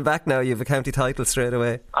turning back now. You have a county title straight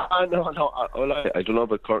away. No. I don't know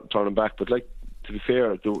about turning back, but to be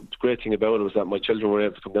fair, the great thing about it was that my children were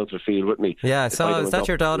able to come down to the field with me. Yeah, is that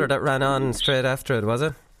your daughter that ran on straight after it, was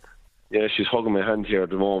it? Yeah, she's hugging my hand here at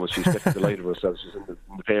the moment. She's getting delighted with herself. She's in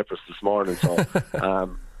the papers this morning. So,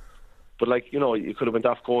 but you could have went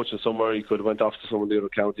off coaching somewhere. You could have went off to some of the other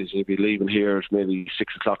counties, and you'd be leaving here at maybe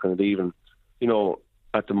 6 o'clock in the evening.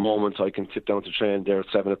 At the moment, I can sit down to train there at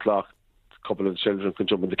 7 o'clock. A couple of the children can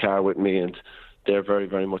jump in the car with me, and they're very,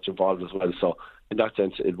 very much involved as well. So, in that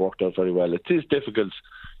sense, it worked out very well. It is difficult.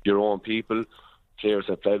 Your own people, players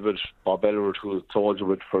that played with, Bob Elwood, who told you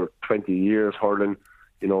with for 20 years hurling,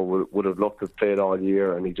 would have loved to have played all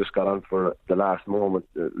year, and he just got on for the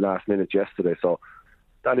last minute yesterday. So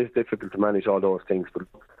that is difficult to manage all those things. But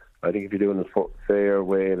I think if you're doing it in a fair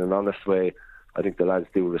way and an honest way, I think the lads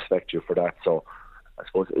do respect you for that. So I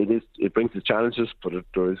suppose it brings the challenges, but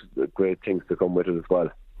there is great things to come with it as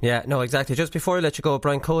well. Yeah, no, exactly. Just before I let you go,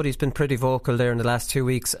 Brian Cody's been pretty vocal there in the last 2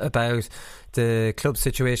 weeks about the club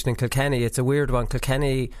situation in Kilkenny. It's a weird one.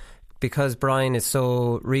 Kilkenny, because Brian is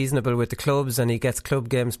so reasonable with the clubs and he gets club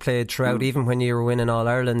games played throughout, even when you were winning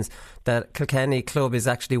All-Irelands, that Kilkenny club is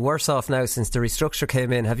actually worse off now since the restructure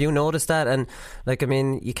came in. Have you noticed that? And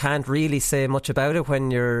you can't really say much about it when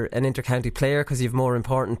you're an inter-county player, because you've more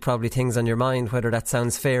important probably things on your mind, whether that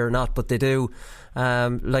sounds fair or not, but they do.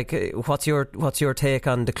 What's your take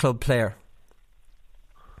on the club player?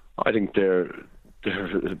 I think they're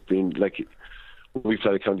been we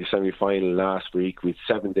played a county semi-final last week with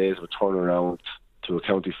 7 days of a turnaround to a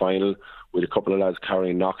county final, with a couple of lads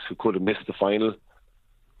carrying knocks who could have missed the final.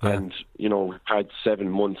 Yeah. And we've had 7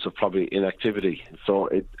 months of probably inactivity, so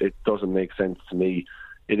it doesn't make sense to me.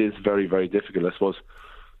 It is very, very difficult. I suppose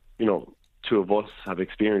 2 of us have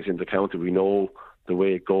experience in the county. We know the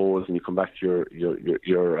way it goes, and you come back to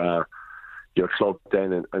your club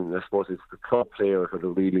then, and I suppose it's the club players who are the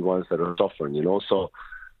really ones that are suffering. So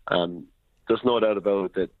there's no doubt about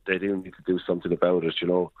it that they do need to do something about it.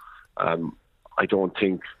 I don't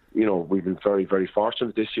think we've been very, very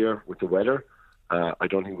fortunate this year with the weather. I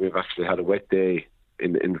don't think we've actually had a wet day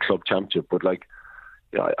in the club championship, but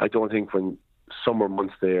I don't think when summer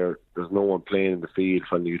months there's no one playing in the field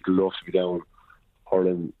when you'd love to be down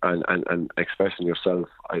hurling and expressing yourself.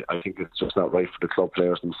 I think it's just not right for the club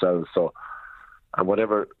players themselves. So, and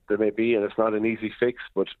whatever there may be, and it's not an easy fix,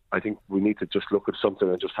 but I think we need to just look at something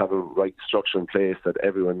and just have a right structure in place that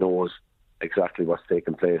everyone knows exactly what's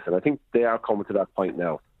taking place. And I think they are coming to that point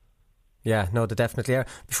now. Yeah, no, they definitely are.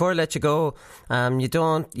 Before I let you go,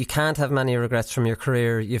 you can't have many regrets from your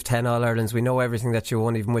career. You've 10 All-Irelands. We know everything that you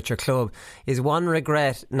won, even with your club. Is one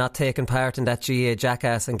regret not taking part in that GAA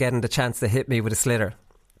Jackass and getting the chance to hit me with a sliotar?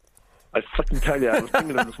 I fucking tell you, I was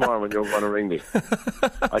thinking of this morning when you were going to ring me.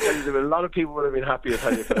 I tell you, a lot of people would have been happy, I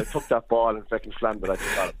tell you, that I took that ball and fucking slammed it.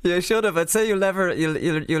 You should have. I'd say you'll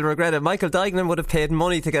regret it. Michael Dignan would have paid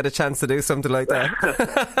money to get a chance to do something like that.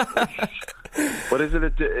 But is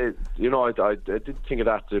it, you know, I did think of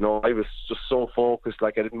that, you know. I was just so focused,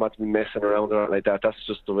 like I didn't want to be messing around or like that. That's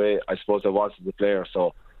just the way I suppose I was as a player.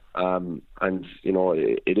 So, and, you know,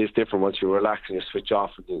 it is different once you relax and you switch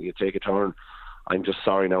off and you take a turn. I'm just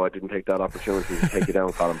sorry now I didn't take that opportunity to take you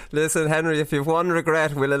down, Colin. Listen, Henry, if you've one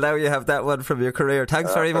regret, we'll allow you have that one from your career.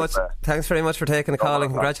 Thanks very much. Thanks very much for taking the call,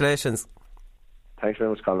 and congratulations. Thanks very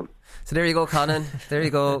much, Colin. So there you go, Conan. There you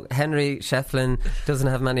go. Henry Shefflin doesn't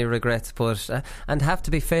have many regrets, but and have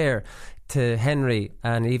to be fair to Henry,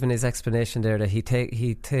 and even his explanation there that he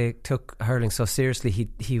took hurling so seriously.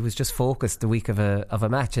 He was just focused the week of a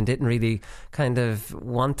match and didn't really kind of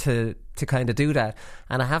want to kind of do that.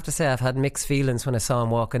 And I have to say, I've had mixed feelings when I saw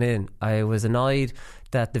him walking in. I was annoyed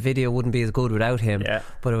that the video wouldn't be as good without him,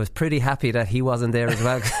 but I was pretty happy that he wasn't there as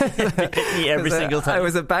well. Every single time. I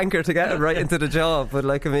was a banker to get him right into the job, but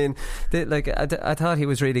like, I mean, I thought he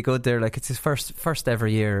was really good there. Like, it's his first ever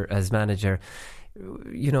year as manager.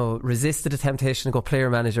 You know, resisted the temptation to go player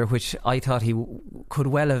manager, which I thought he could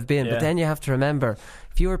well have been. But then you have to remember,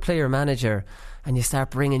 if you're a player manager and you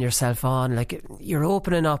start bringing yourself on, like, you're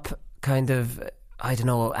opening up kind of, I don't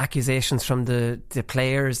know, accusations from the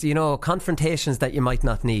players, you know, confrontations that you might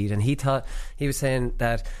not need. And he was saying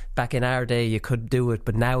that back in our day you could do it,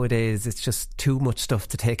 but nowadays it's just too much stuff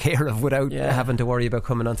to take care of without having to worry about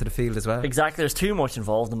coming onto the field as well. Exactly, there's too much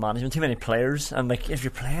involved in management, too many players, and like, if you're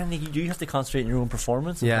playing, you do have to concentrate on your own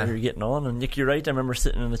performance and how you're getting on. And Nick, you're right, I remember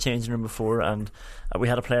sitting in the changing room before, and we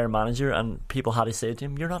had a player manager, and people had to say to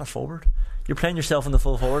him, you're not a forward. You're playing yourself in the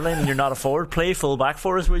full forward line and you're not a forward. Play full back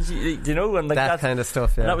for us, would you know? And like that kind of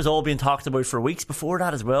stuff, and that was all being talked about for weeks before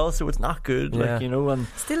that as well, so it's not good, like, you know. And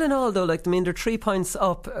still in all though, like, I mean, they're 3 points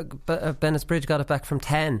up. Bennettsbridge got it back from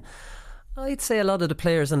 10. I'd say a lot of the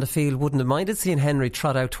players on the field wouldn't have minded seeing Henry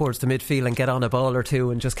trot out towards the midfield and get on a ball or two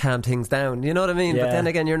and just calm things down, you know what I mean? But then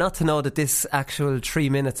again, you're not to know that this actual 3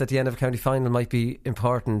 minutes at the end of a county final might be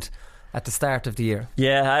important at the start of the year.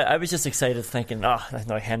 I was just excited thinking,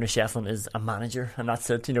 Henry Shefflin is a manager, and that's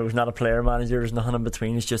it, you know. He's not a player manager, there's nothing in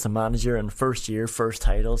between, he's just a manager. And first year, first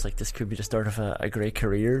titles, like, this could be the start of a great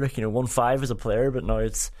career. Like, you know, 1-5 as a player, but now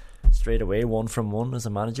it's straight away 1 from 1 as a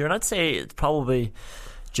manager. And I'd say it's probably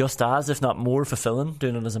just as, if not more, fulfilling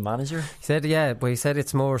doing it as a manager. He said, he said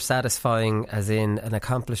it's more satisfying as in an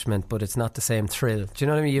accomplishment, but it's not the same thrill. Do you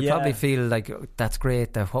know what I mean? You probably feel like, that's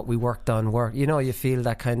great, that what we worked on worked. You know, you feel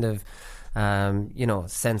that kind of you know,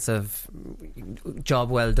 sense of job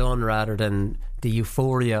well done, rather than the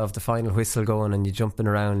euphoria of the final whistle going and you jumping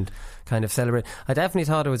around kind of celebrate. I definitely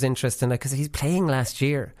thought it was interesting, like, because he's playing last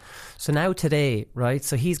year, so now today, right,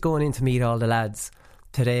 so he's going in to meet all the lads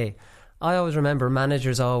today. I always remember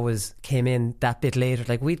managers always came in that bit later.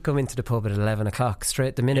 Like, we'd come into the pub at 11 o'clock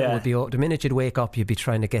straight. The minute the minute you'd wake up, you'd be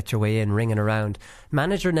trying to get your way in, ringing around.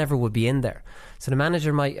 Manager never would be in there. So the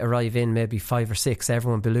manager might arrive in maybe 5 or 6,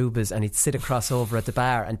 everyone belubas, and he'd sit across over at the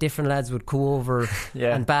bar, and different lads would go over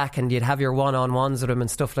and back, and you'd have your one-on-ones with them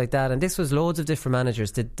and stuff like that. And this was loads of different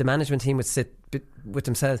managers. The management team would sit with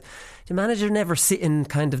themselves. The manager never sit in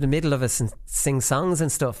kind of the middle of us and sing songs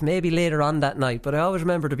and stuff, maybe later on that night, but I always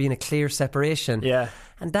remember there being a clear separation.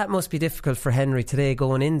 And that must be difficult for Henry today,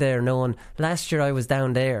 going in there knowing, last year I was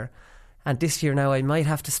down there, and this year now I might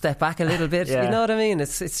have to step back a little bit. You know what I mean?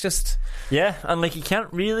 It's just... and like, you can't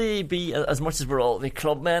really be, as much as we're all the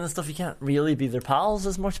club men and stuff, you can't really be their pals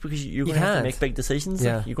as much, because you're going to have to make big decisions.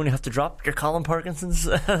 Like, you're going to have to drop your Colin Parkinsons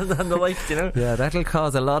and the like, you know. That'll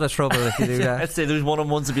cause a lot of trouble if you do that. I'd say those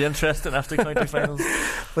one-on-ones would be interesting after county finals.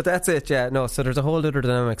 But that's it, so there's a whole other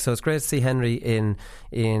dynamic. So it's great to see Henry in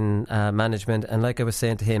management, and like I was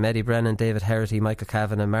saying to him, Eddie Brennan, David Herity, Michael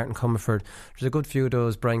Cavan and Martin Comerford, there's a good few of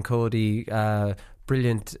those, Brian Cody,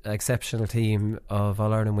 brilliant, exceptional team of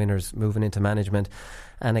All-Ireland winners moving into management.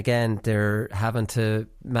 And again, they're having to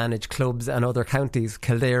manage clubs and other counties,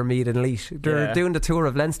 Kildare, Meath and Leash. They're doing the tour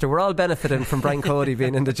of Leinster. We're all benefiting from Brian Cody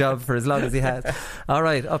being in the job for as long as he has.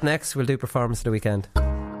 Alright, up next we'll do performance of the weekend.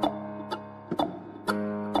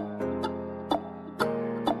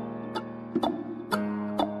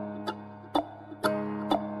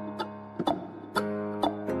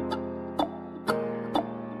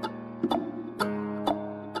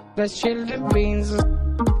 Let's chill the beans.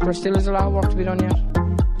 There still is a lot of work to be done yet.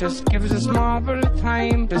 Just give us a small bit of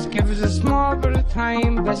time. Just give us a small bit of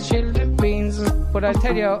time. Let's chill the beans. But I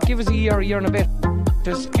tell you, give us a year and a bit.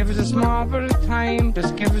 Just give us a small bit of time.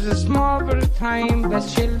 Just give us a small bit of time.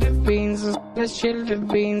 Let's chill the beans. Let's chill the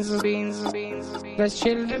beans. Let's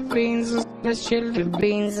chill the beans. Let's chill the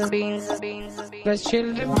beans. Let's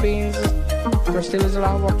chill the beans. There still is a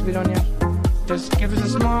lot of work to be done yet. Just give us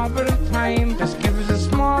a small bit of time. Just give us a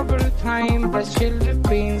small bit of time. Let's chill the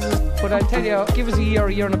beans. But I tell you, give us a year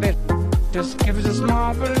and a bit. Just give us a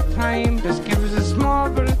small bit of time. Just give us a small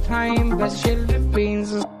bit of time. Let's chill the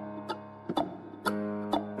beans.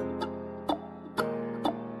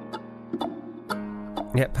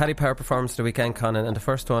 Yeah, Paddy Power performance of the weekend, Conan, and the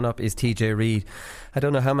first one up is TJ Reid. I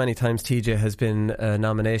don't know how many times TJ has been a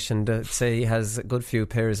nomination. I'd say he has a good few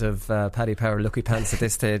pairs of Paddy Power lucky pants at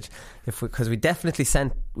this stage, because we definitely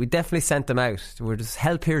sent them out. We're just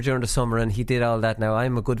help here during the summer, and he did all that. Now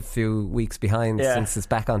I'm a good few weeks behind since it's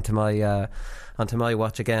back onto my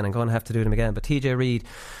watch again. I'm going to have to do them again. But TJ Reid,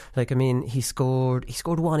 he scored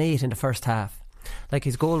 1-8 in the first half. Like,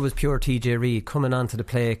 his goal was pure TJ Reid coming onto the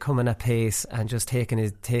play, coming at pace, and just taking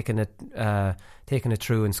it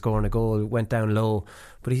through and scoring a goal. Went down low,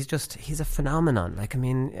 but he's a phenomenon.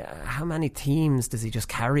 How many teams does he just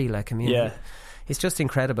carry? It's just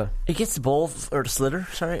incredible. He gets the ball, or the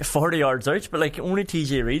sliotar, 40 yards out, but only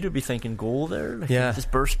TJ Reid would be thinking goal there. He just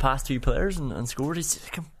burst past two players and scored. He's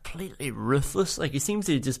completely ruthless. He seems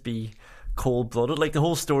to just be cold-blooded, the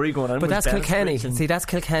whole story going on. But that's Kilkenny. See, that's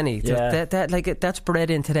Kilkenny. Yeah. That's bred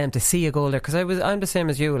into them to see a goal there. Because I'm the same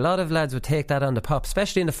as you. A lot of lads would take that on the pop,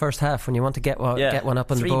 especially in the first half when you want to get one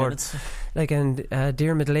up on the board. Minutes. And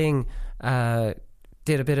Diarmuid Ling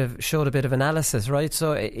showed a bit of analysis, right?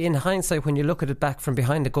 So in hindsight, when you look at it back from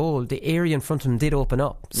behind the goal, the area in front of him did open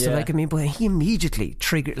up. So but he immediately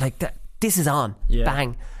triggered that. This is on.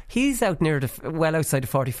 Bang. He's out near well outside the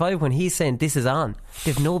 45 when he's saying this is on.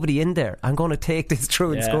 They've nobody in there. I'm going to take this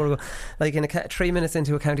through and score a goal. In 3 minutes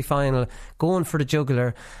into a county final, going for the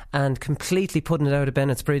jugular and completely putting it out of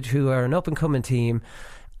Bennett's Bridge, who are an up and coming team.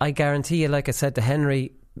 I guarantee you, like I said to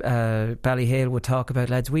Henry, Ballyhale would talk about,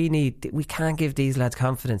 lads, we can't give these lads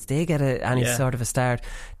confidence. They get any sort of a start,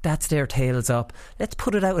 that's their tails up. Let's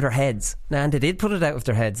put it out with their heads. And they did put it out with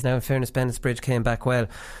their heads. Now, in fairness, Bennett's Bridge came back well,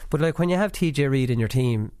 but when you have TJ Reid in your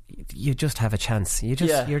team, you just have a chance. You're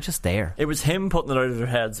just there. It was him putting it out of their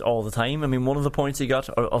heads all the time. One of the points he got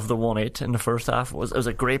of the 1-8 in the first half was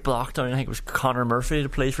a great block down. I think it was Conor Murphy that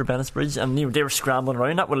plays for Bennett's Bridge, and they were scrambling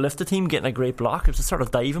around. That would lift the team, getting a great block. It was a sort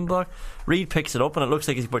of diving block. Reid picks it up, and it looks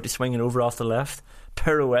like he's about to swing it over off the left,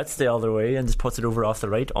 pirouettes the other way, and just puts it over off the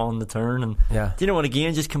right on the turn. And and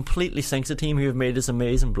again, just completely sinks the team who have made this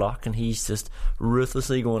amazing block, and he's just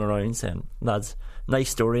ruthlessly going around saying, lads,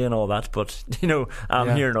 nice story and all that, but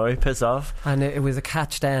I'm here now, piss off. And it was a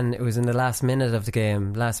catch then. It was in the last minute of the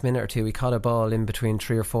game, last minute or two. He caught a ball in between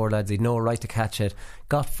 3 or 4 lads. He'd no right to catch it,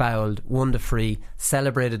 got fouled, won the free,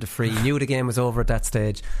 celebrated the free, knew the game was over at that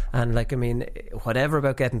stage. And whatever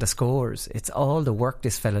about getting the scores, it's all the work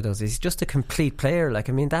this fella does. He's just a complete player.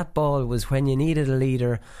 That ball was when you needed a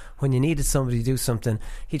leader, when you needed somebody to do something,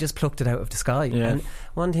 he just plucked it out of the sky. And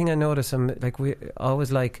one thing I notice, we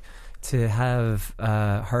always like to have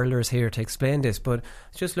hurlers here to explain this, but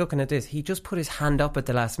just looking at this, he just put his hand up at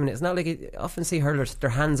the last minute. It's not like you often see hurlers, their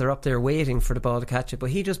hands are up there waiting for the ball to catch it,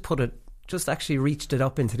 but he just actually reached it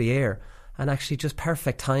up into the air, and actually just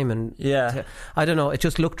perfect timing. I don't know, it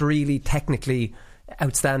just looked really technically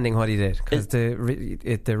outstanding what he did, because the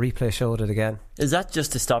replay showed it again. Is that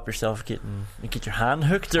just to stop yourself get your hand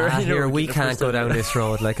hooked? Or here we can't go down this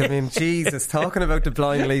road. Jesus, talking about the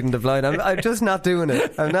blind leading the blind, I'm just not doing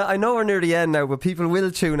it. I know we're near the end now, but people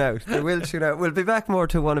will tune out. They will tune out. We'll be back more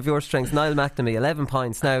to one of your strengths, Niall McNamee, 11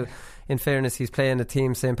 points now. In fairness, he's playing a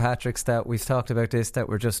team, St. Patrick's, that we've talked about this, that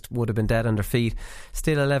would have been dead on their feet.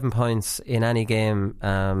 Still 11 points in any game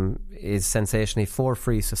is sensationally 4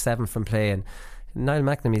 free, so 7 from playing. Niall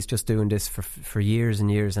McNamee's just doing this for years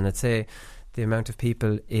and years, and I'd say the amount of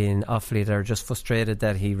people in Offaly that are just frustrated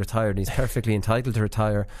that he retired. He's perfectly entitled to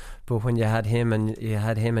retire, but when you had him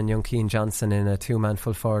and young Keane Johnson in a 2-man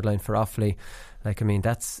full forward line for Offaly,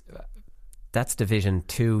 that's Division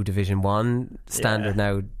 2, Division 1 standard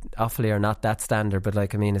now. Offaly are not that standard, but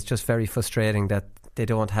it's just very frustrating that they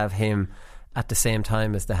don't have him at the same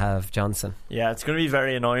time as they have Johnson. Yeah, it's going to be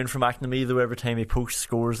very annoying for McNamee, though, every time he posts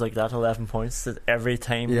scores like that, 11 points, that every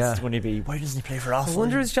time it's going to be, why doesn't he play for Offaly? I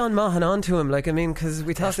wonder, is John Maughan on to him? Because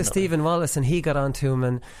we talked to Stephen Wallace and he got on to him,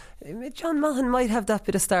 and John Maughan might have that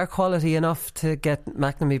bit of star quality enough to get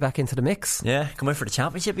McNamee back into the mix. Yeah, come out for the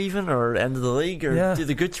championship even, or end of the league, or do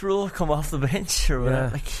the Gooch rule, come off the bench, or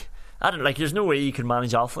whatever. I don't there's no way you can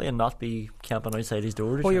manage Offaly and not be camping outside his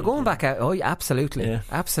doors. Oh, you're going back out. Oh, absolutely.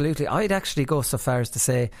 Absolutely. I'd actually go so far as to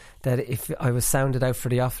say that if I was sounded out for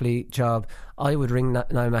the Offaly job, I would ring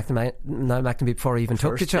Niall McNamee before he even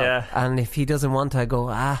took the job. And if he doesn't want to, I go,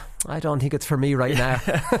 I don't think it's for me right now.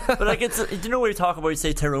 But it's, do you know what you talk about,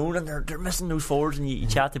 say Tyrone, and they're missing those forwards, and you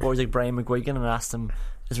chat to boys like Brian McGuigan and ask them,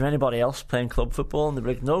 is there anybody else playing club football? And they're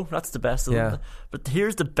like, no, that's the best of them. But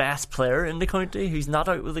here's the best player in the county who's not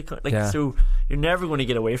out with the so you're never going to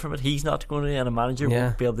get away from it. He's not going to, and a manager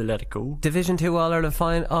won't be able to let it go. Division 2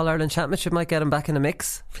 All-Ireland Championship might get him back in the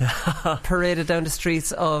mix. Paraded down the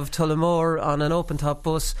streets of Tullamore on an open top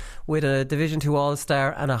bus with a Division 2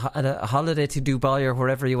 All-Star and a holiday to Dubai or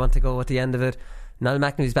wherever you want to go at the end of it. Niall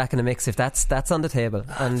McNamee's back in the mix if that's on the table.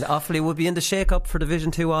 And Offaly would be in the shake-up for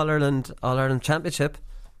Division 2 All-Ireland Championship.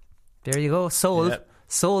 There you go.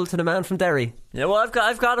 Sold to the man from Derry. Yeah, well,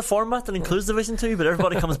 I've got a format that includes Division 2, but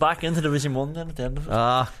everybody comes back into Division 1 then at the end of it.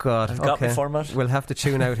 Oh, God. I've got my format. We'll have to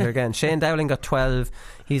tune out here again. Shane Dowling got 12.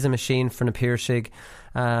 He's a machine for na Piarsaigh.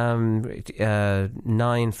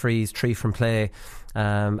 9 frees, 3 from play.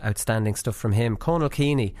 Outstanding stuff from him. Conal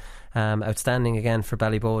Keeney, outstanding again for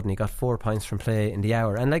Ballyboden. He got 4 points from play in the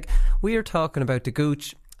hour. And like we are talking about the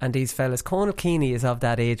Gooch and these fellas, Conal Keeney is of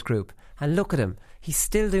that age group. And look at him. He's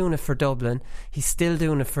still doing it for Dublin. He's still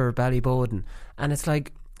doing it for Ballyboden. And it's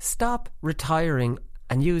like, stop retiring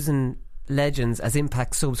and using legends as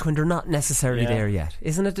impact subs when they're not necessarily there yet.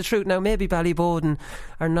 Isn't it the truth? Now, maybe Ballyboden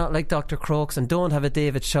are not like Dr. Crokes and don't have a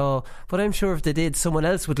David Shaw, but I'm sure if they did, someone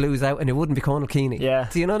else would lose out and it wouldn't be Conal Keeney.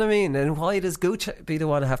 Do you know what I mean? And why does Gooch be the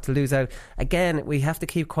one to have to lose out? Again, we have to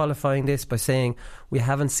keep qualifying this by saying we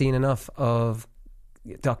haven't seen enough of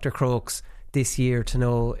Dr. Crokes this year to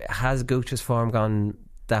know, has Gooch's form gone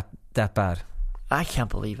that bad? I can't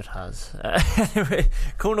believe it has. Anyway,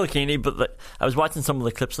 Conal Keeney, but I was watching some of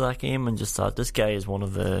the clips of that game and just thought this guy is one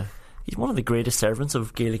of the greatest servants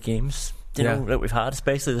of Gaelic games that we've had,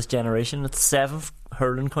 especially this generation. It's the 7th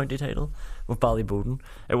hurling county title with Ballyboden.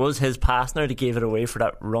 It was his pass now that gave it away for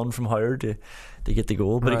that run from Howard to get the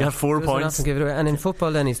goal, but he got 4 points. And give it away. And in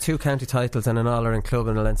football then he's 2 county titles and an All-Ireland club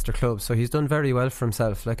and a Leinster club, so he's done very well for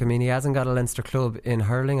himself. Like, I mean, he hasn't got a Leinster club in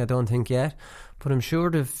hurling, I don't think yet, but I'm sure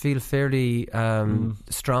they feel fairly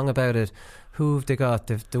strong about it. Who have they got?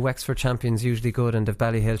 The Wexford champions usually good, and the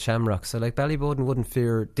Ballyhale Shamrocks. So like Ballyboden wouldn't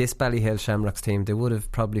fear this Ballyhale Shamrocks team. They would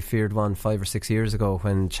have probably feared one 5 or 6 years ago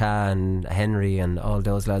when Cha and Henry and all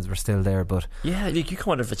those lads were still there. But yeah, you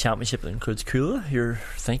come out of a championship that includes Coola, you're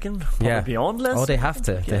thinking probably beyond Leinster. Oh, they have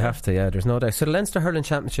to. They have to. Yeah, there's no doubt. So the Leinster Hurling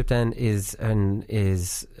Championship then is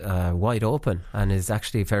wide open and is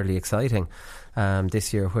actually fairly exciting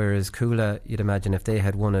this year. Whereas Coola, you'd imagine if they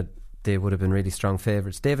had won it, they would have been really strong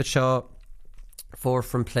favourites. David Shaw, 4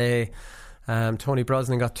 from play. Tony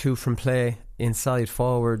Brosnan got 2 from play inside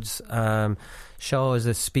forwards. Shaw is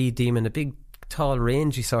a speed demon, a big, tall,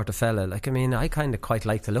 rangy sort of fella. Like, I mean, I kind of quite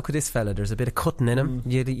like the look of this fella. There's a bit of cutting in him.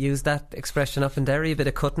 You'd use that expression up in Derry, a bit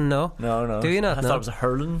of cutting, no? No. Do you not? I thought it was a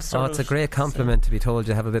hurling sort it's a great compliment to be told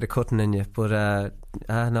you have a bit of cutting in you. But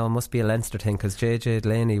no, it must be a Leinster thing, because JJ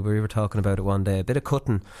Delaney, we were talking about it one day. A bit of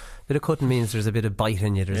cutting means there's a bit of bite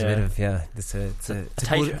in you. There's a bit of it's a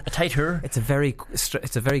tight hair. It's a very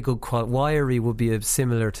good quality. Wiry would be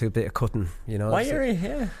similar to a bit of cutting. You know, wiry,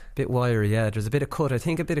 bit wiry. Yeah, there's a bit of cut. I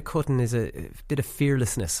think a bit of cutting is a bit of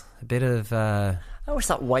fearlessness. A bit of. I always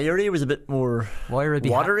thought wiry was a bit more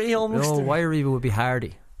watery almost. No, wiry would be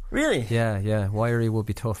hardy. Really? Yeah. Wiry would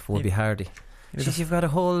be tough. Would be hardy. Jeez, you've got a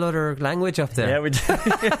whole other language up there. Yeah, we do.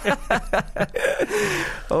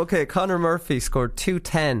 Okay, Conor Murphy scored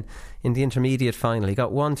 210 in the intermediate final. He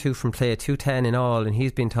got 1-2 from play, 210 in all, and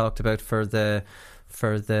he's been talked about for the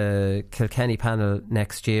Kilkenny panel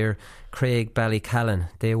next year. Craig Ballycallan,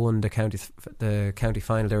 they won the county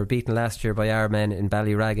final. They were beaten last year by our men in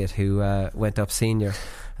Ballyraggett, who went up senior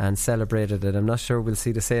and celebrated it. I'm not sure we'll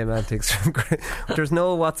see the same antics from Craig. There's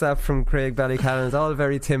no WhatsApp from Craig Ballycallan. It's all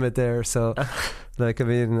very timid there, so like, I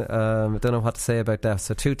mean, I don't know what to say about that.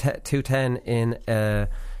 So 210 in an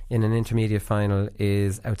intermediate final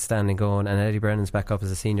is outstanding going, and Eddie Brennan's back up as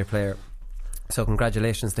a senior player, so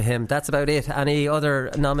congratulations to him. That's about it. Any other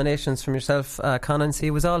nominations from yourself, Conan? See,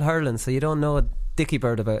 it was all hurling, so you don't know a dicky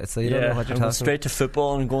bird about it, so you don't know what you're talking about. Straight to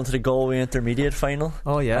football and going to the Galway intermediate final.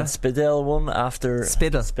 Oh yeah, and Spiddale won after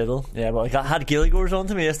Spiddle. Yeah, well, I had Gaeilgeours on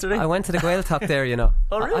to me yesterday. I went to the Gaeltacht there, you know.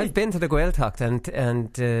 Oh really? I've been to the Gaeltacht,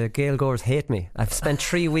 and Gaeilgeours hate me. I've spent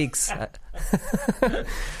 3 weeks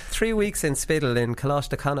 3 weeks in Spiddle in Colosh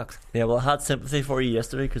de Connacht. Yeah, well, I had sympathy for you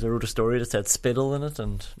yesterday because I wrote a story that said Spiddle in it,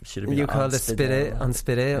 and should have been. You called it Spiddale on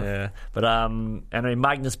Spiddale. Yeah, but anyway,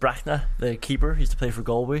 Magnus Brackna, the keeper, he used to play for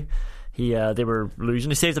Galway. They were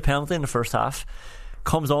losing. He saved a penalty in the first half.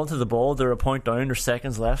 Comes onto the ball. They're a point down. There's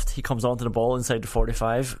seconds left. He comes onto the ball inside the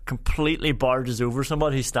 45. Completely barges over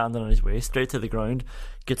somebody who's standing on his way, straight to the ground.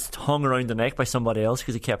 Gets hung around the neck by somebody else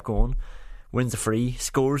because he kept going. wins the free,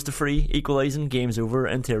 scores the free, equalising, game's over,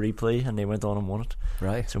 into a replay, and they went on and won it.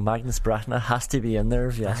 Right. So Magnus Brackna has to be in there,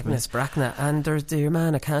 if you ask me. Magnus Brackna, and there's your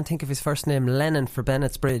man, I can't think of his first name, Lennon for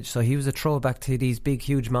Bennett's Bridge. So he was a throwback to these big,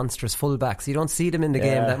 huge, monstrous fullbacks. You don't see them in the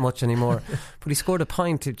game that much anymore. But he scored a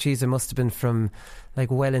point. Geez, it must have been from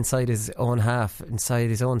well inside his own half, inside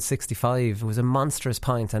his own 65. It was a monstrous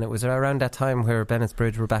point, and it was around that time where Bennett's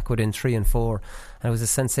Bridge were back within 3 and 4, and it was a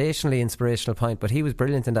sensationally inspirational point. But he was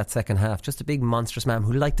brilliant in that second half, just a big monstrous man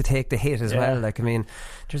who liked to take the hit as well.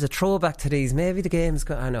 There's a throwback to these. Maybe the game's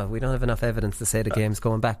I know we don't have enough evidence to say the game's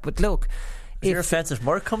going back, but look, if offensive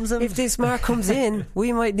mark comes in, if this mark comes in,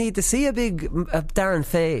 we might need to see a Darren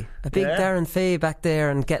Fay, Darren Fay back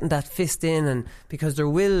there and getting that fist in, and because there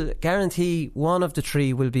will guarantee one of the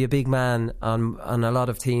three will be a big man on a lot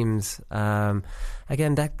of teams.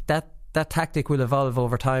 Again, that tactic will evolve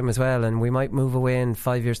over time as well, and we might move away in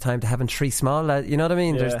 5 years' time to having 3 small. You know what I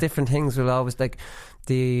mean? There's different things. Will always the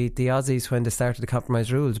Aussies, when they started the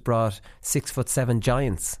compromise rules, brought 6'7"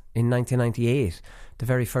 giants in 1998. The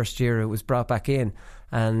very first year it was brought back in,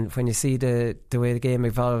 and when you see the way the game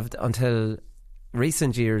evolved until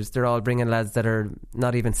recent years, they're all bringing lads that are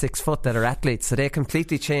not even 6 foot that are athletes, so they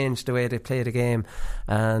completely changed the way they play the game.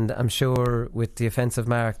 And I'm sure with the offensive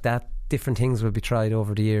mark that different things will be tried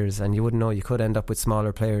over the years, and you wouldn't know, you could end up with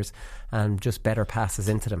smaller players and just better passes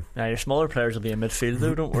into them. Now your smaller players will be in midfield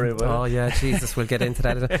though, don't worry about it. Oh yeah, Jesus, we'll get into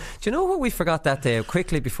that. Do you know what we forgot that day,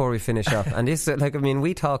 quickly before we finish up? And this,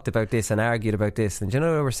 we talked about this and argued about this, and do you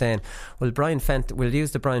know what we're saying? Well, we'll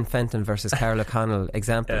use the Brian Fenton versus Carl O'Connell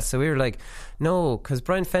example. So we were like, no, because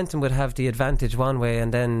Brian Fenton would have the advantage one way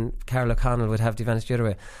and then Carl O'Connell would have the advantage the other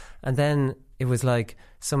way. And then it was like,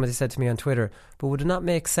 somebody said to me on Twitter, but would it not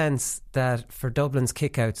make sense that for Dublin's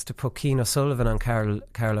kickouts to put Keane O'Sullivan on Carl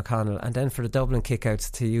O'Connell, and then for the Dublin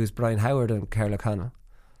kickouts to use Brian Howard on Carl O'Connell?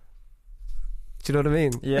 Do you know what I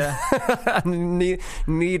mean? Yeah.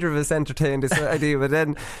 Neither of us entertained this idea, but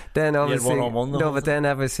then obviously but then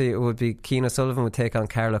obviously it would be Keane O'Sullivan would take on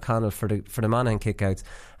Carl O'Connell for the Monaghan kickouts,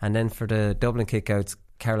 and then for the Dublin kickouts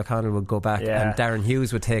Carl O'Connell would go back and Darren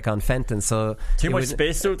Hughes would take on Fenton. So too much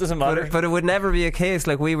space, so it doesn't matter. But it would never be a case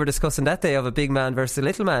like we were discussing that day of a big man versus a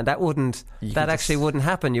little man. That wouldn't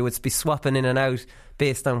happen. You would be swapping in and out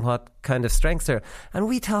based on what kind of strengths are. And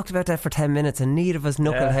we talked about that for 10 minutes and neither of us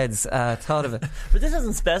knuckleheads thought of it. But this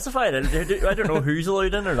isn't specified. I don't know who's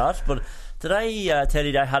allowed in or not, but did I tell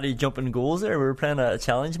you that I had to jump in goals there? We were playing a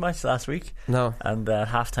challenge match last week. No. And at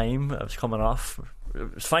half time I was coming off.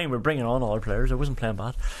 It was fine, we're bringing on all our players, I wasn't playing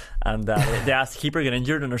bad, and they asked the keeper to get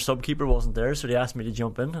injured and their sub keeper wasn't there, so they asked me to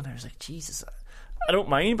jump in, and I was like, Jesus, I don't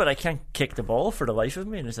mind, but I can't kick the ball for the life of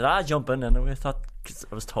me. And they said, jump in. And I thought, because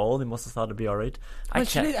I was tall, they must have thought it'd be alright.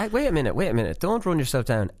 Wait a minute, don't run yourself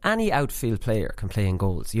down. Any outfield player can play in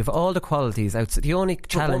goals. You have all the qualities outside. The only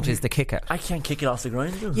challenge is the kick out. I can't kick it off the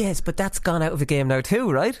ground though. Yes, but that's gone out of the game now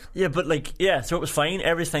too, right? Yeah, but so it was fine.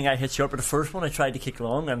 Everything I hit short, but the first one I tried to kick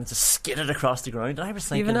long and it just skidded across the ground, and I was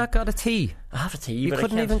thinking, you've not got a tee. I have a tee, you but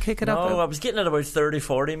couldn't even kick it up. No, I was getting it about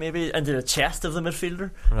 30-40 maybe into the chest of the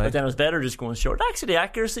midfielder, right. But then it was better just going short. Actually the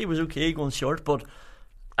accuracy was okay going short, but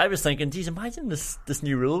I was thinking, geez, imagine this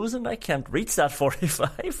new rule was in, I can't reach that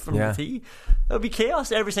 45 from the tee. It would be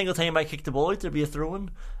chaos. Every single time I kicked the ball out there'd be a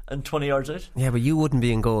throw-in and 20 yards out. Yeah, but you wouldn't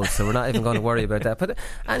be in goal, so we're not even going to worry about that. But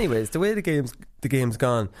anyways, the way the game's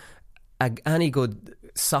gone, any good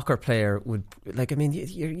soccer player would,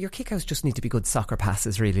 your kickouts just need to be good soccer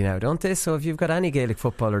passes really now, don't they? So if you've got any Gaelic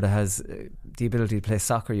footballer that has the ability to play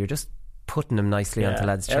soccer, you're just putting them nicely onto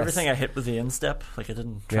lads' chests. Everything I hit was the instep. I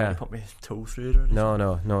didn't try to put my toe through it or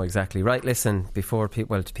anything. No, exactly. Right, listen, before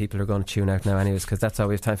people are going to tune out now anyways, because that's all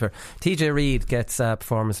we have time for. TJ Reid gets a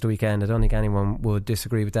performance the weekend. I don't think anyone would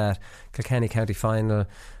disagree with that. Kilkenny County Final.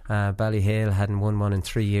 Ballyhale hadn't won one in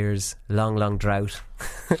 3 years. Long drought.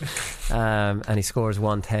 And he scores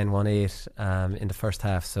 1-10-1-8 in the first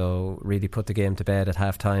half, so really put the game to bed at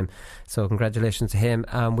half time. So congratulations to him.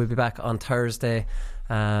 We'll be back on Thursday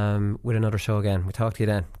with another show again. We'll talk to you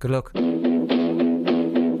then. Good luck. And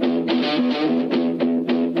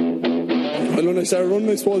when I started running,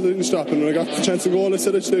 I suppose I didn't stop, and when I got the chance to go, I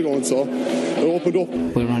said I'd stay going, so I opened up.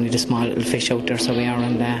 We were only the small little fish out there, so we are,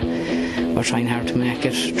 and we're trying hard to make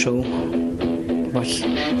it through, but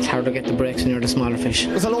it's hard to get the breaks when you're the smaller fish.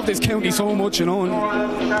 Because I love this county so much, and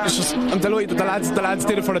it's just, I'm delighted that the lads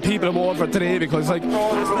did it for the people of Waterford today, because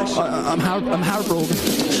I'm heartbroken.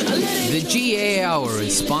 The GAA Hour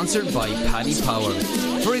is sponsored by Paddy Power.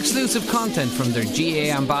 For exclusive content from their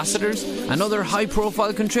GAA ambassadors and other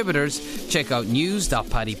high-profile contributors, check out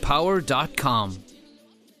news.paddypower.com.